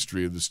about the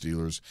history of the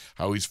Steelers,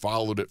 how he's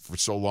followed it for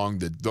so long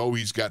that though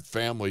he's got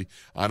family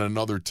on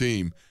another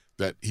team,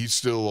 that he's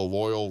still a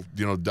loyal,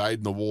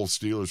 dyed-in-the-wool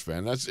Steelers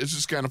fan. It's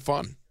just kind of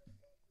fun.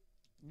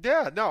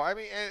 Yeah, no, I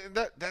mean,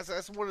 and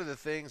that's one of the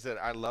things that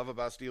I love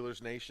about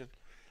Steelers Nation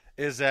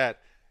is that,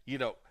 you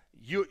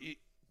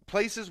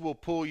places will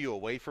pull you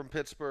away from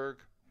Pittsburgh,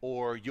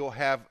 or you'll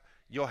have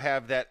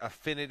that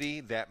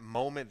affinity, that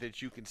moment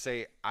that you can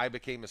say, I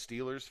became a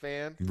Steelers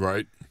fan.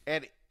 Right.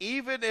 And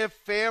even if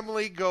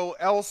family go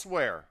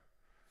elsewhere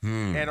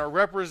and are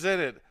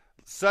represented,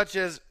 such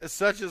as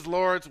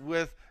Lawrence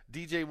with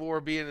DJ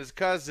Moore being his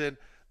cousin,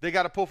 they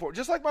got to pull forward.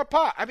 Just like my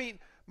pop. I mean,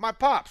 my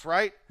pops,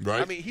 right?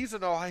 Right. I mean, he's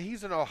an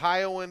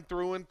Ohioan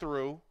through and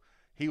through.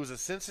 He was a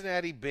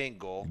Cincinnati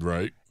Bengal.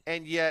 Right.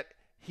 And yet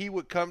he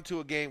would come to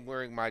a game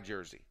wearing my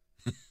jersey.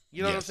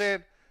 You know what I'm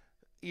saying?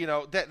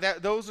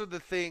 That those are the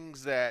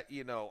things that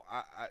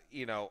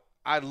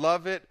I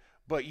love it,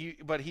 but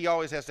he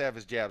always has to have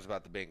his jabs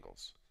about the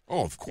Bengals.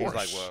 Oh, of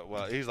course.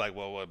 He's like,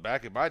 well,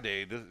 back in my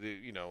day, this,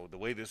 the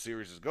way this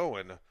series is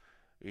going,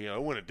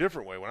 it went a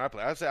different way when I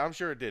played. I said, I'm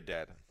sure it did,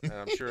 Dad. And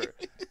I'm sure.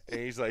 And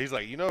he's like,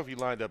 if you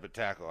lined up at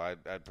tackle,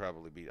 I'd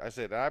probably beat. I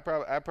said, I'd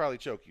probably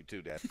choke you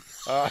too, Dad.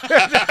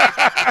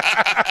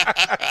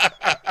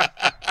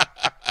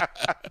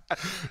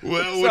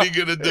 Well, what are you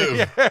gonna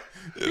do?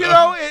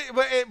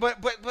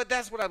 But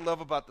that's what I love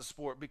about the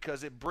sport,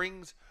 because it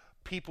brings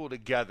people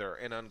together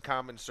in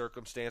uncommon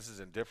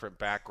circumstances and different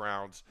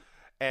backgrounds.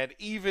 And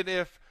even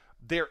if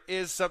there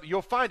is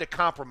you'll find a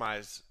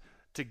compromise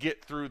to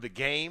get through the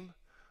game.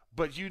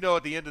 But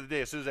at the end of the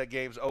day, as soon as that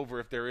game's over,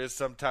 if there is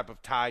some type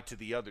of tie to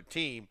the other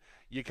team,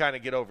 you kind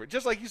of get over it.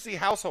 Just like you see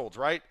households,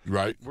 right?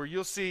 Right. Where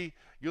you'll see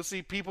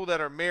people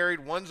that are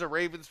married. One's a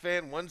Ravens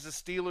fan, one's a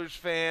Steelers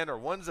fan, or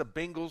one's a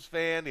Bengals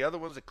fan. The other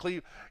one's a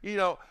Cleveland.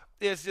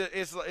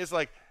 It's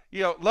like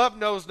love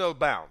knows no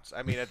bounds.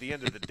 I mean, at the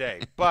end of the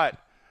day, but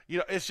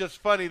it's just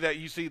funny that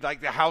you see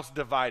like the house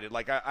divided.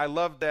 Like I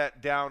love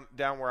that down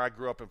where I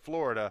grew up in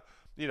Florida.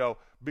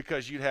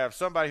 Because you'd have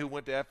somebody who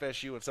went to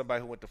FSU and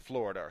somebody who went to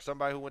Florida, or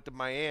somebody who went to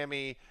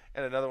Miami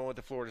and another one went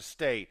to Florida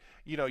State.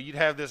 You'd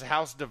have this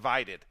house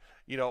divided.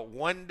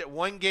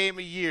 One game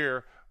a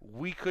year,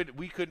 we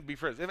couldn't be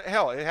friends.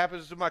 Hell, it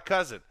happens to my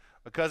cousin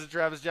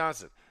Travis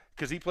Johnson,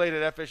 because he played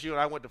at FSU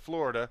and I went to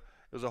Florida.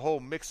 There was a whole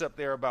mix-up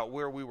there about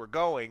where we were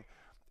going.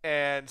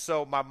 And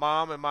so my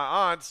mom and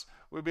my aunts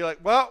would be like,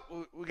 well,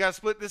 we got to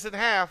split this in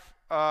half.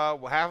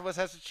 Half of us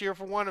has to cheer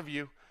for one of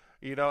you.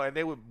 And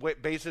they would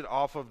base it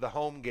off of the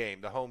home game.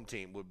 The home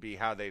team would be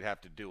how they'd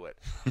have to do it.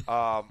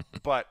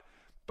 But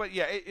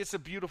yeah, it's a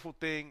beautiful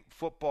thing,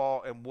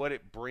 football, and what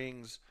it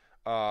brings,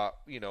 for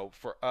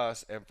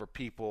us and for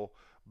people,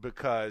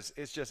 because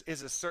it's just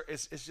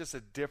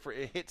a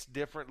different. It hits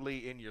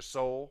differently in your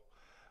soul,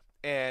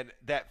 and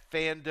that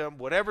fandom,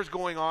 whatever's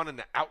going on in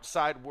the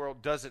outside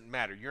world, doesn't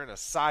matter. You're in a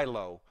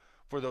silo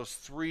for those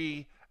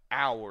 3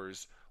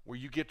 hours where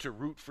you get to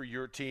root for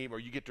your team, or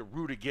you get to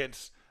root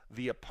against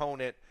the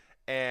opponent.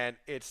 And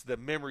it's the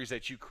memories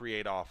that you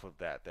create off of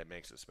that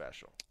makes it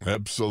special.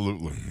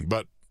 Absolutely.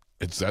 But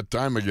it's that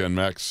time again,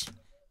 Max.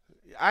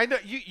 I know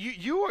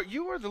you're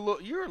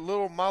a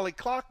little Molly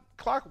clock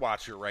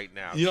watcher right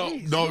now.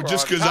 No,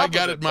 just because I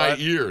got it in my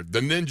ear. The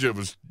ninja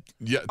was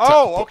Yeah.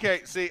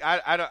 Okay. See,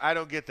 I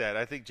don't get that.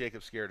 I think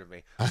Jacob's scared of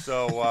me.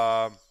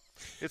 So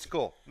it's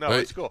cool. No,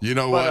 it's cool. You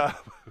know what?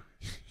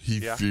 He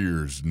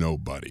fears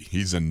nobody.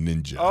 He's a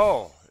ninja.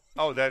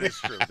 Oh, that is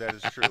true. That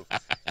is true.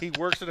 He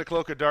works in a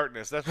cloak of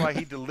darkness. That's why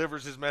he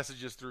delivers his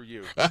messages through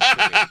you.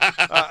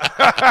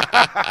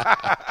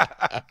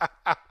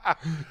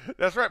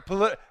 That's right.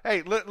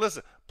 Hey,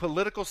 listen.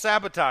 Political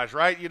sabotage,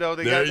 right? You know,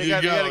 they got to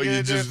get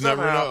You just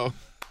never know.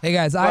 Hey,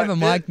 guys, I have a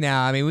mic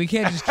now. I mean, we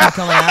can't just keep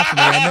coming after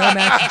me. I know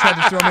Max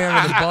tried to throw me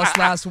under the bus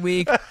last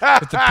week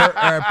with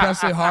the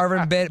Presley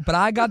Harvin bit, but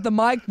I got the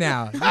mic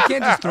now. You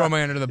can't just throw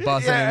me under the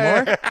bus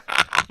anymore.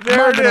 I'm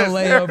not going to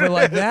lay over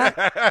like that.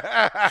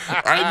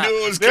 I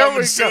knew it was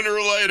coming sooner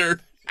or later.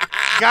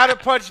 Got to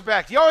punch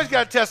back. You always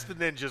got to test the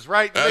ninjas,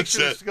 right? Make That's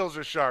sure it. the skills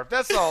are sharp.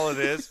 That's all it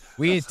is.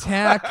 We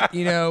attack,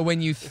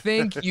 when you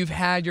think you've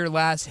had your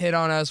last hit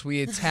on us,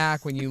 we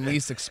attack when you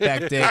least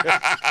expect it.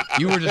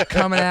 You were just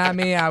coming at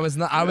me. I was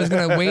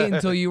going to wait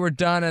until you were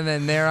done, and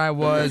then there I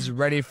was,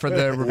 ready for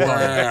the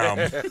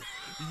rebuttal.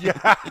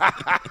 Yeah.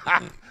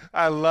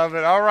 I love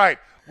it. All right.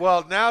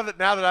 Well, now that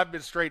I've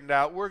been straightened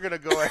out, we're going to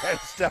go ahead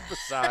and step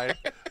aside.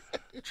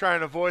 Try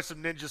and avoid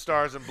some ninja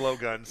stars and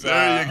blowguns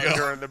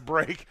during the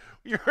break.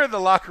 You're in the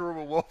locker room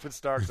with Wolf and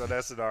Starks on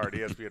SNR and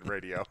ESPN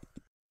Radio.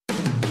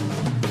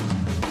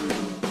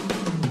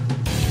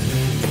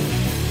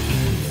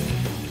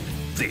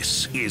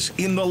 This is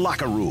In the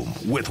Locker Room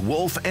with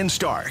Wolf and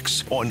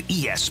Starks on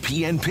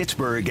ESPN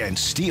Pittsburgh and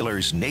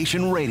Steelers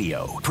Nation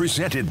Radio.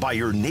 Presented by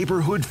your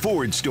neighborhood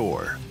Ford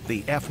store.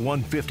 The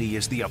F-150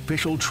 is the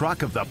official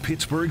truck of the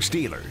Pittsburgh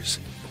Steelers.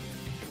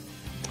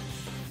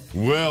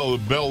 Well,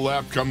 the Bell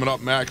Lap coming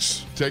up,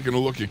 Max. Taking a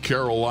look at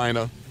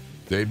Carolina.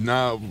 They've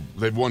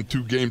won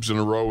 2 games in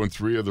a row in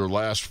 3 of their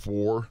last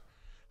 4.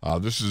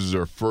 This is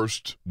their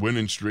first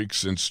winning streak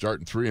since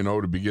starting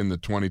 3-0 to begin the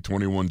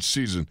 2021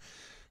 season.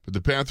 But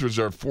the Panthers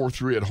are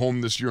 4-3 at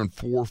home this year and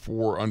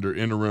 4-4 under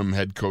interim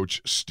head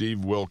coach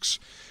Steve Wilks.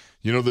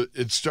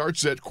 It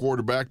starts at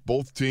quarterback.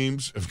 Both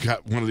teams have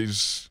got one of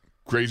these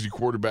crazy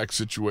quarterback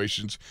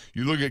situations.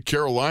 You look at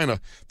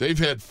Carolina, they've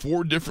had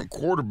 4 different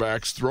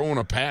quarterbacks throwing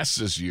a pass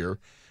this year,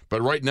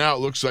 but right now it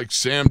looks like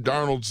Sam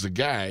Darnold's the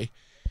guy.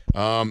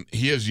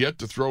 He has yet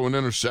to throw an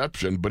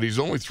interception, but he's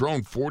only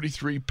thrown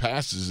 43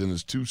 passes in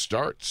his 2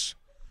 starts.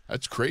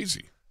 That's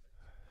crazy.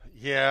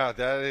 Yeah,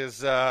 that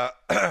is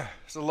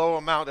it's a low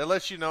amount. It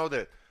lets you know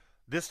that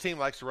this team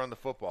likes to run the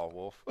football,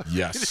 Wolf.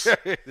 Yes.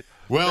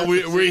 Well,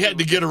 we had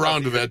to get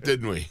around to that,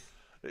 didn't we?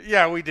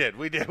 Yeah, we did.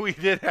 We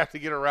did have to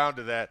get around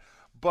to that.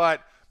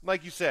 But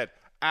like you said,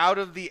 out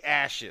of the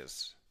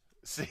ashes,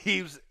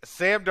 seems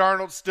Sam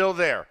Darnold's still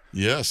there.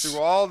 Yes.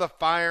 Through all the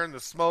fire and the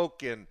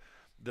smoke and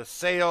the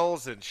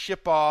sales and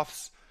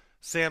ship-offs,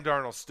 Sam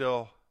Darnold's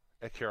still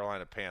a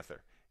Carolina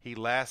Panther. He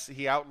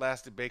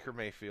outlasted Baker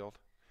Mayfield.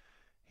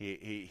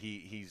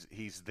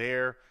 He's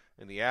there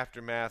in the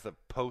aftermath of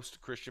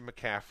post-Christian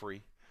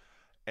McCaffrey.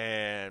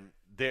 And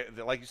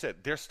like you said,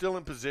 they're still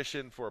in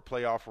position for a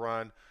playoff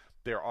run.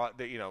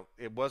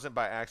 It wasn't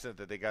by accident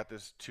that they got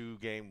this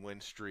 2-game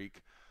win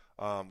streak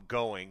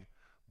going,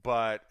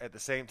 but at the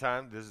same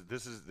time,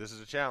 this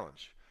is a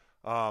challenge.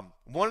 One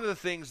of the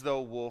things,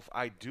 though, Wolf,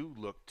 I do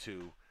look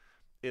to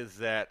is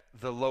that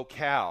the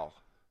locale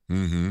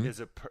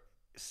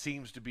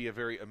seems to be a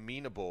very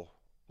amenable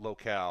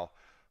locale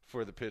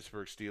for the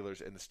Pittsburgh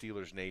Steelers and the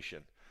Steelers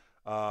Nation.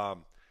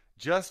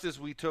 Just as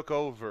we took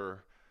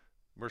over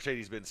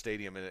Mercedes-Benz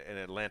Stadium in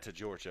Atlanta,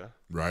 Georgia,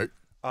 right?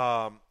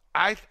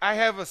 I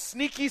have a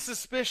sneaky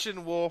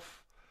suspicion,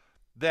 Wolf,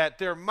 that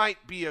there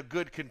might be a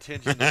good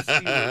contingent of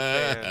Steelers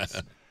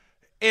fans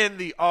in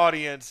the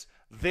audience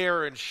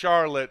there in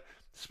Charlotte,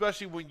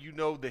 especially when you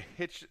know the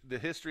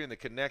history and the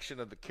connection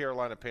of the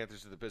Carolina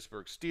Panthers to the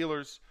Pittsburgh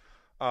Steelers.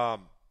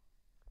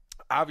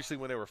 Obviously,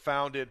 when they were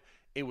founded,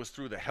 it was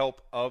through the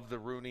help of the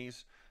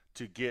Rooneys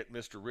to get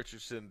Mr.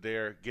 Richardson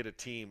there, get a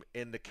team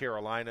in the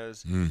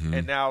Carolinas. Mm-hmm.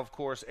 And now, of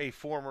course, a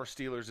former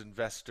Steelers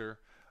investor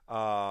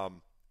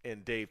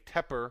and Dave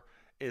Tepper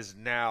is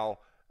now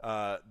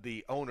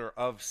the owner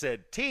of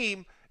said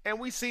team, and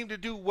we seem to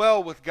do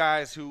well with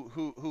guys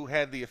who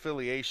had the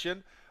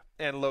affiliation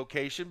and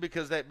location,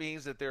 because that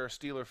means that there are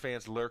Steeler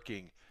fans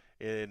lurking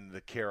in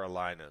the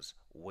Carolinas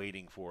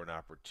waiting for an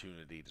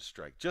opportunity to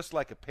strike, just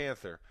like a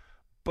Panther,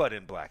 but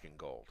in black and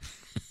gold.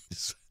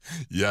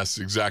 Yes,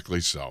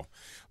 exactly so.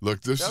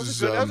 Look, that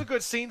was a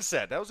good scene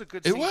set. That was a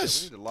good scene set.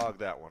 We need to log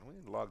that one. We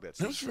need to log that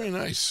scene That was very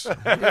nice.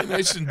 Very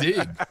nice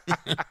indeed.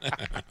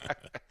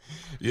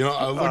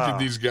 I look at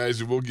these guys,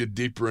 and we'll get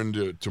deeper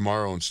into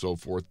tomorrow and so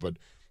forth, but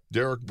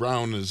Derek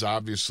Brown is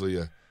obviously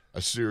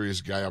a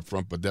serious guy up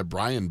front, but that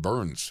Brian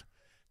Burns,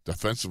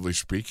 defensively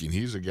speaking,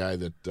 he's a guy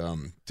that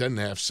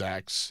 10.5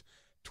 sacks,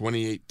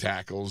 28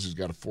 tackles. He's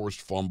got a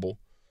forced fumble.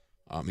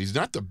 He's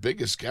not the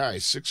biggest guy,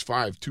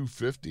 6'5",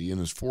 250 in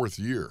his 4th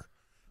year,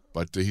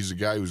 but he's a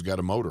guy who's got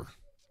a motor.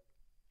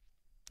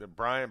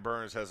 Brian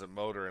Burns has a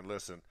motor, and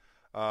listen,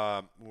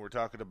 when we're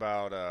talking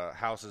about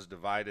houses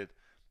divided,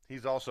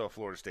 he's also a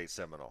Florida State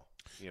Seminole.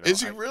 Is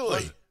he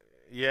really?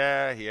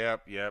 Yeah,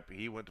 yep.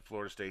 He went to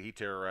Florida State. He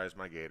terrorized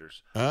my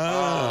Gators.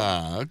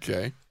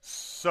 Okay.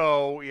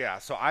 So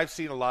I've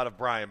seen a lot of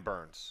Brian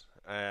Burns,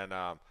 and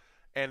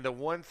the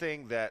one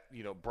thing that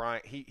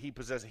Brian he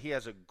possesses, he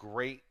has a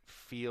great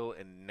feel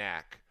and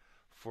knack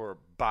for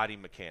body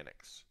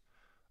mechanics.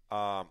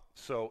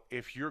 So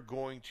if you're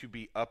going to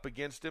be up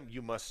against him,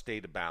 you must stay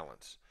to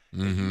balance.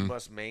 Mm-hmm. And you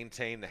must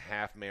maintain the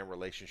half-man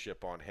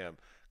relationship on him.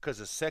 Because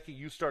the second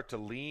you start to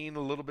lean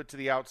a little bit to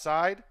the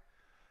outside,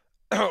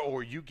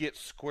 or you get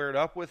squared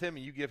up with him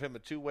and you give him a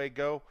two-way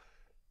go,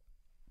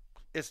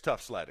 it's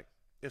tough sledding.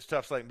 It's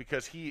tough sledding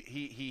because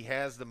he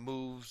has the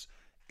moves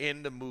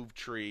in the move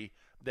tree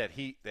that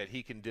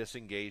he can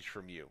disengage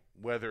from you.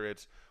 Whether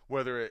it's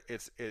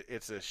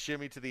a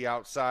shimmy to the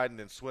outside and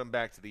then swim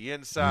back to the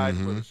inside,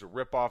 whether it's a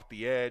rip off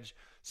the edge,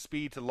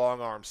 speed to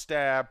long arm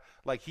stab,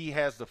 like he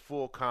has the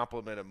full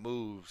complement of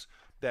moves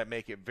that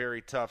make it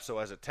very tough. So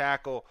as a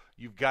tackle,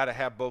 you've got to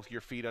have both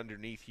your feet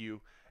underneath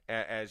you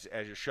as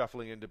you're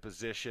shuffling into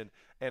position,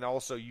 and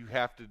also you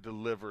have to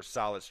deliver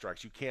solid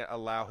strikes. You can't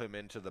allow him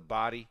into the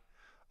body.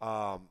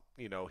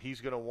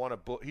 He's going to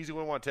want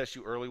to test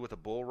you early with a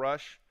bull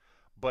rush,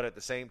 but at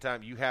the same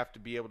time, you have to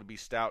be able to be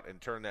stout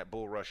and turn that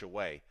bull rush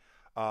away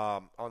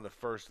on the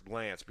first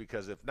glance,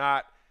 because if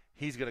not,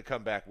 he's going to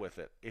come back with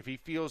it. If he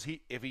feels he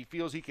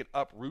can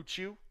uproot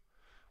you,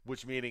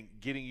 which meaning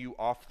getting you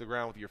off the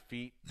ground with your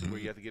feet, where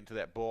you have to get into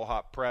that bull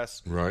hop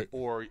press, right?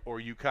 Or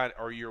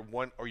you're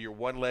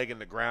one leg in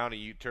the ground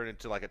and you turn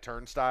into like a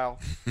turnstile,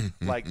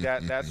 like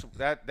that. That's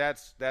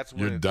when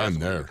you're done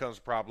there. When it becomes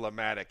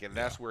problematic, and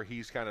that's where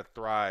he's kind of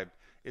thrived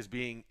is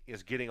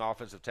getting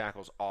offensive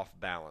tackles off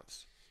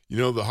balance.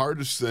 The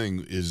hardest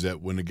thing is that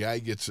when a guy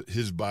gets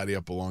his body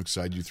up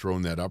alongside you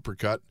throwing that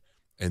uppercut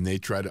and they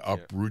try to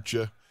uproot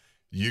you,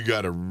 you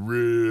got to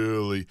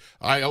really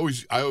 – I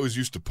always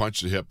used to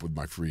punch the hip with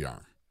my free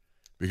arm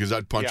because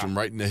I'd punch them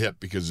right in the hip,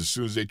 because as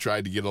soon as they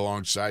tried to get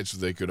alongside so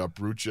they could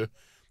uproot you,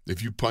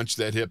 if you punch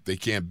that hip, they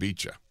can't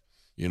beat you.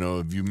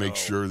 If you make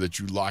sure that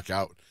you lock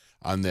out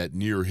on that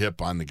near hip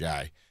on the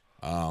guy.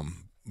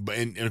 But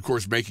of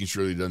course, making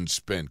sure he doesn't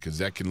spin, because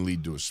that can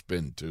lead to a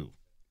spin too.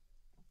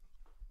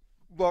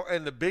 Well,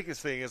 and the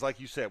biggest thing is,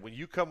 like you said, when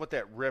you come with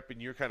that rip and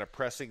you're kind of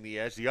pressing the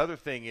edge, the other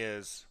thing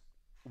is,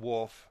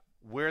 Wolf,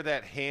 where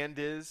that hand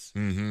is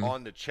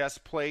on the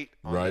chest plate.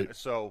 Right.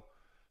 So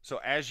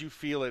as you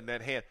feel it in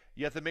that hand,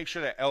 you have to make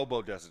sure that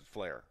elbow doesn't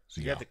flare.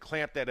 So you have to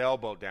clamp that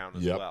elbow down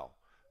as well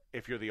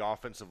if you're the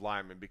offensive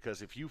lineman,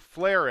 because if you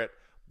flare it,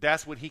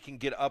 that's when he can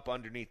get up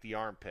underneath the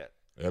armpit.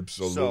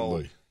 Absolutely.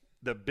 So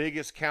the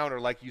biggest counter,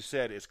 like you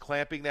said, is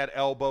clamping that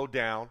elbow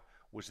down,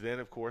 which then,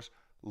 of course,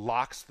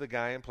 locks the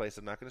guy in place.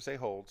 I'm not going to say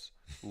holds.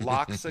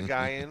 Locks the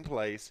guy in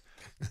place.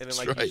 And then,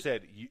 like you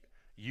said,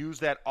 use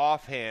that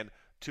offhand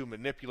to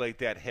manipulate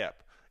that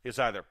hip. It's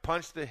either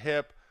punch the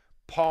hip,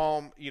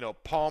 palm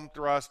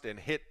thrust and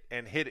hit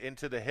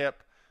into the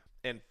hip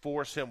and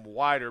force him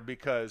wider,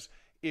 because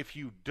if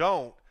you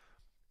don't,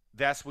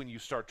 that's when you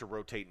start to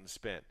rotate and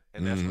spin.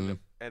 And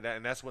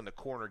that's when the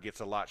corner gets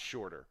a lot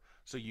shorter.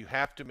 So you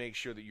have to make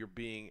sure that you're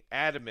being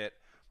adamant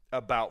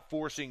about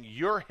forcing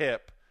your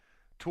hip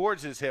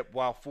towards his hip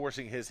while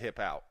forcing his hip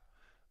out,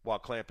 while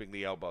clamping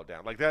the elbow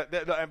down like that.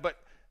 But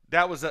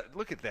that was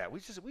look at that.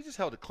 We just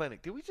held a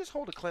clinic. Did we just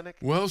hold a clinic?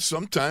 Well,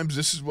 sometimes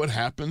this is what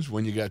happens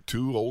when you got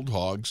two old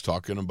hogs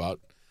talking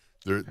about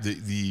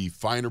the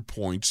finer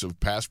points of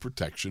pass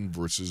protection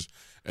versus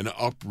an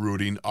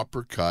uprooting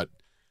uppercut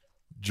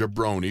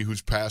jabroni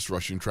who's pass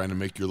rushing, trying to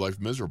make your life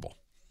miserable.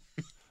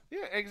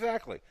 Yeah,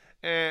 exactly.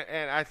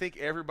 And I think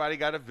everybody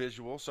got a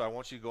visual, so I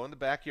want you to go in the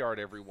backyard,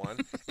 everyone,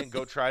 and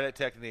go try that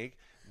technique.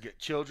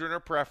 Children are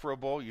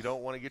preferable. You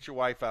don't want to get your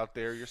wife out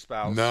there, your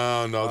spouse.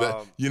 No,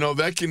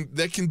 that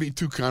can be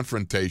too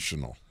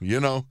confrontational.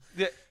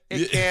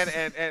 It can.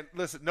 And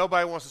listen,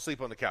 nobody wants to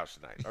sleep on the couch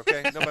tonight.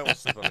 Okay, nobody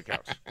wants to sleep on the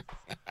couch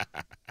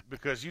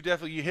because you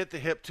hit the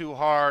hip too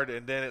hard,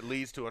 and then it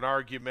leads to an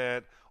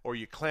argument, or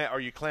you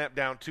clamp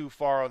down too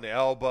far on the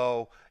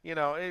elbow.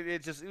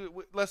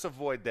 Let's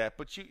avoid that.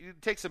 But you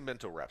take some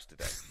mental reps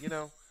today.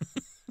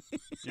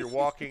 You're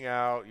walking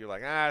out. You're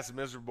like, it's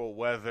miserable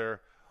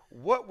weather.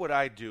 What would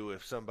I do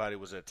if somebody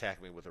was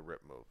attacking me with a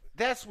rip move?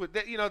 That's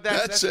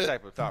the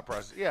type of thought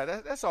process. Yeah,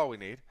 that's all we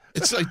need.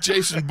 It's like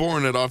Jason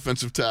Bourne at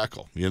offensive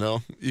tackle. You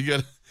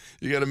got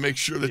to make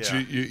sure that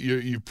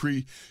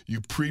you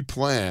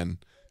pre-plan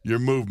your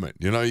movement.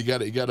 You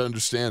got to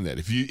understand that.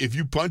 If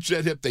you punch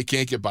that hip, they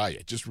can't get by you.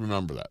 Just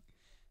remember that.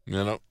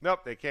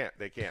 Nope, they can't.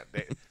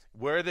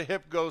 Where the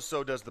hip goes,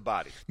 so does the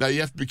body. Now you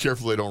have to be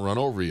careful they don't run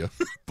over you.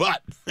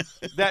 But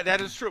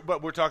that is true.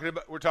 But we're talking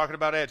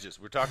about edges.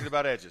 We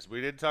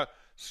didn't talk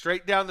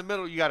straight down the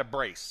middle. You got to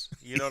brace.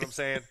 You know what I'm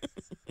saying?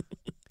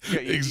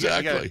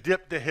 Exactly. You got to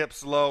dip the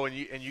hips low, and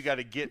you got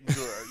to get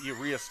into you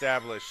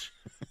reestablish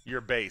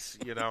your base.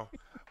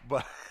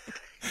 But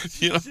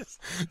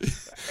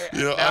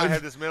I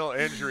have this mental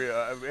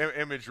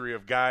imagery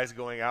of guys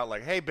going out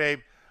like, "Hey, babe,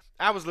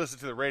 I was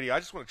listening to the radio. I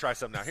just want to try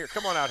something out here.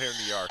 Come on out here in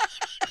the yard."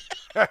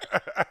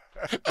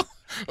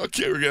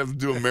 Okay, we're gonna have to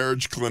do a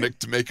marriage clinic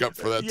to make up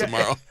for that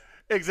tomorrow.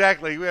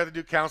 Exactly. We have to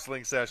do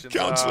counseling sessions.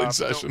 Counseling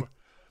session.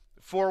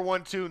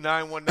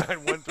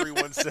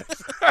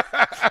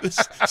 412-919-1316. This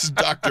is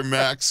Dr.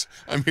 Max.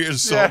 I'm here to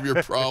solve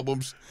your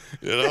problems.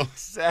 You know?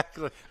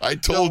 Exactly. I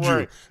told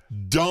you,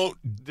 don't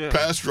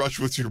pass rush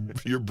with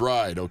your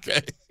bride,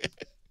 okay?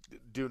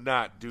 Do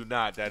not.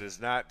 That is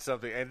not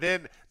something. And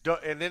then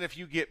if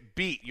you get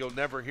beat, you'll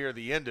never hear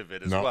the end of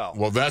it as well.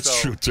 Well,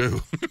 that's true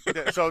too.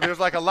 So there's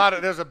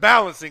there's a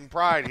balancing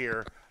pride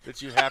here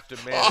that you have to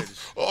manage.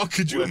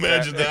 Could you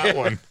imagine that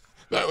one?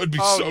 That would be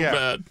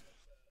bad.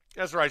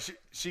 That's right.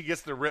 She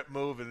gets the rip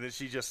move, and then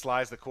she just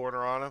slides the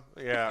corner on him.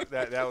 Yeah,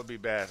 that would be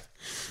bad.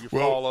 You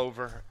fall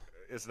over.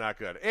 It's not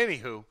good.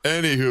 Anywho.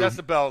 That's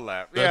the bell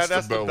lap.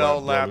 That's the bell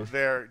lap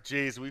there.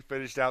 Jeez, we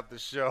finished out the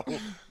show.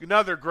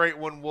 Another great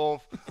one,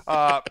 Wolf.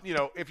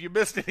 If you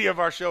missed any of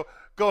our show,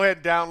 go ahead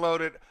and download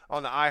it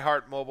on the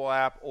iHeart mobile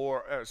app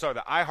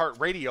the iHeart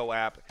Radio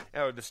app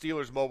or the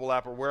Steelers mobile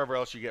app or wherever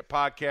else you get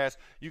podcasts.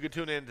 You can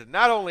tune in to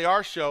not only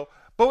our show,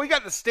 but we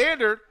got the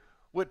Standard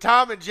with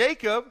Tom and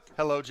Jacob.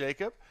 Hello,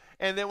 Jacob.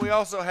 And then we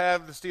also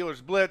have the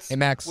Steelers Blitz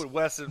with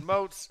Wes and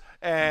Moats.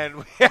 And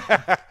we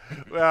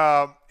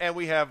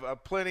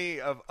have plenty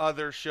of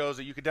other shows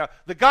that you can download.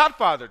 The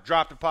Godfather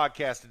dropped a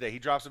podcast today. He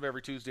drops them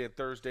every Tuesday and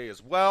Thursday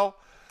as well.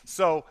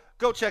 So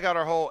go check out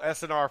our whole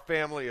SNR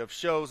family of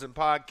shows and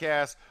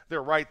podcasts.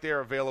 They're right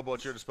there available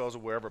at your disposal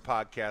wherever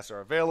podcasts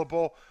are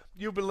available.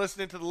 You've been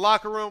listening to The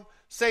Locker Room.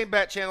 Same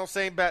bat channel,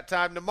 same bat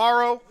time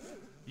tomorrow.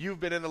 You've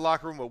been in The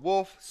Locker Room with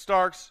Wolf,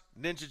 Starks,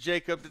 Ninja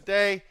Jacob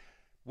today.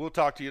 We'll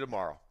talk to you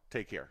tomorrow.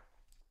 Take care.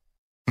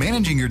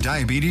 Managing your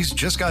diabetes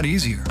just got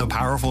easier. The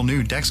powerful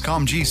new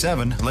Dexcom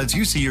G7 lets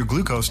you see your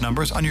glucose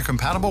numbers on your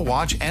compatible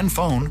watch and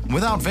phone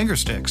without finger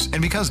sticks. And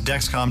because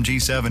Dexcom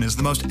G7 is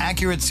the most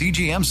accurate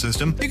CGM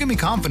system, you can be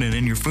confident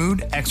in your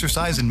food,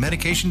 exercise, and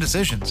medication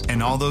decisions.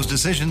 And all those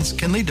decisions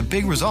can lead to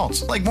big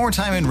results, like more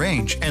time in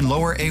range and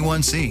lower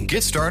A1C.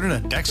 Get started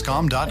at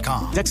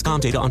Dexcom.com.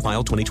 Dexcom data on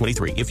file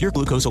 2023. If your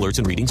glucose alerts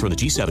and readings from the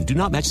G7 do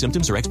not match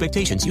symptoms or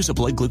expectations, use a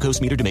blood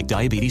glucose meter to make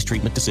diabetes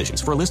treatment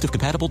decisions. For a list of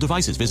compatible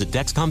devices, visit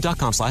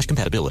Dexcom.com/compatibility.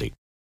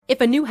 If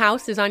a new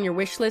house is on your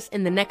wish list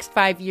in the next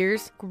 5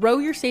 years, grow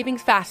your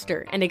savings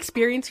faster and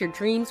experience your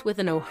dreams with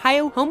an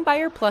Ohio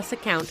Homebuyer Plus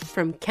account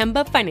from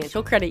Kemba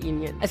Financial Credit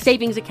Union. A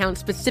savings account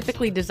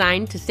specifically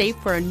designed to save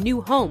for a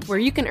new home, where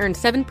you can earn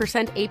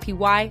 7%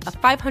 APY, a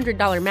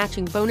 $500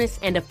 matching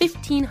bonus, and a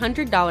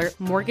 $1,500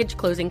 mortgage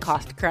closing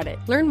cost credit.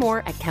 Learn more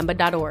at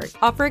Kemba.org.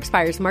 Offer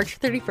expires March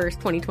 31st,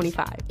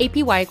 2025.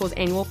 APY equals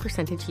annual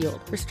percentage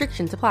yield.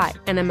 Restrictions apply.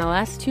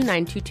 NMLS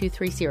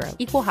 292230.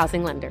 Equal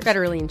housing lender.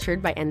 Federally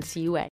insured by NCUA.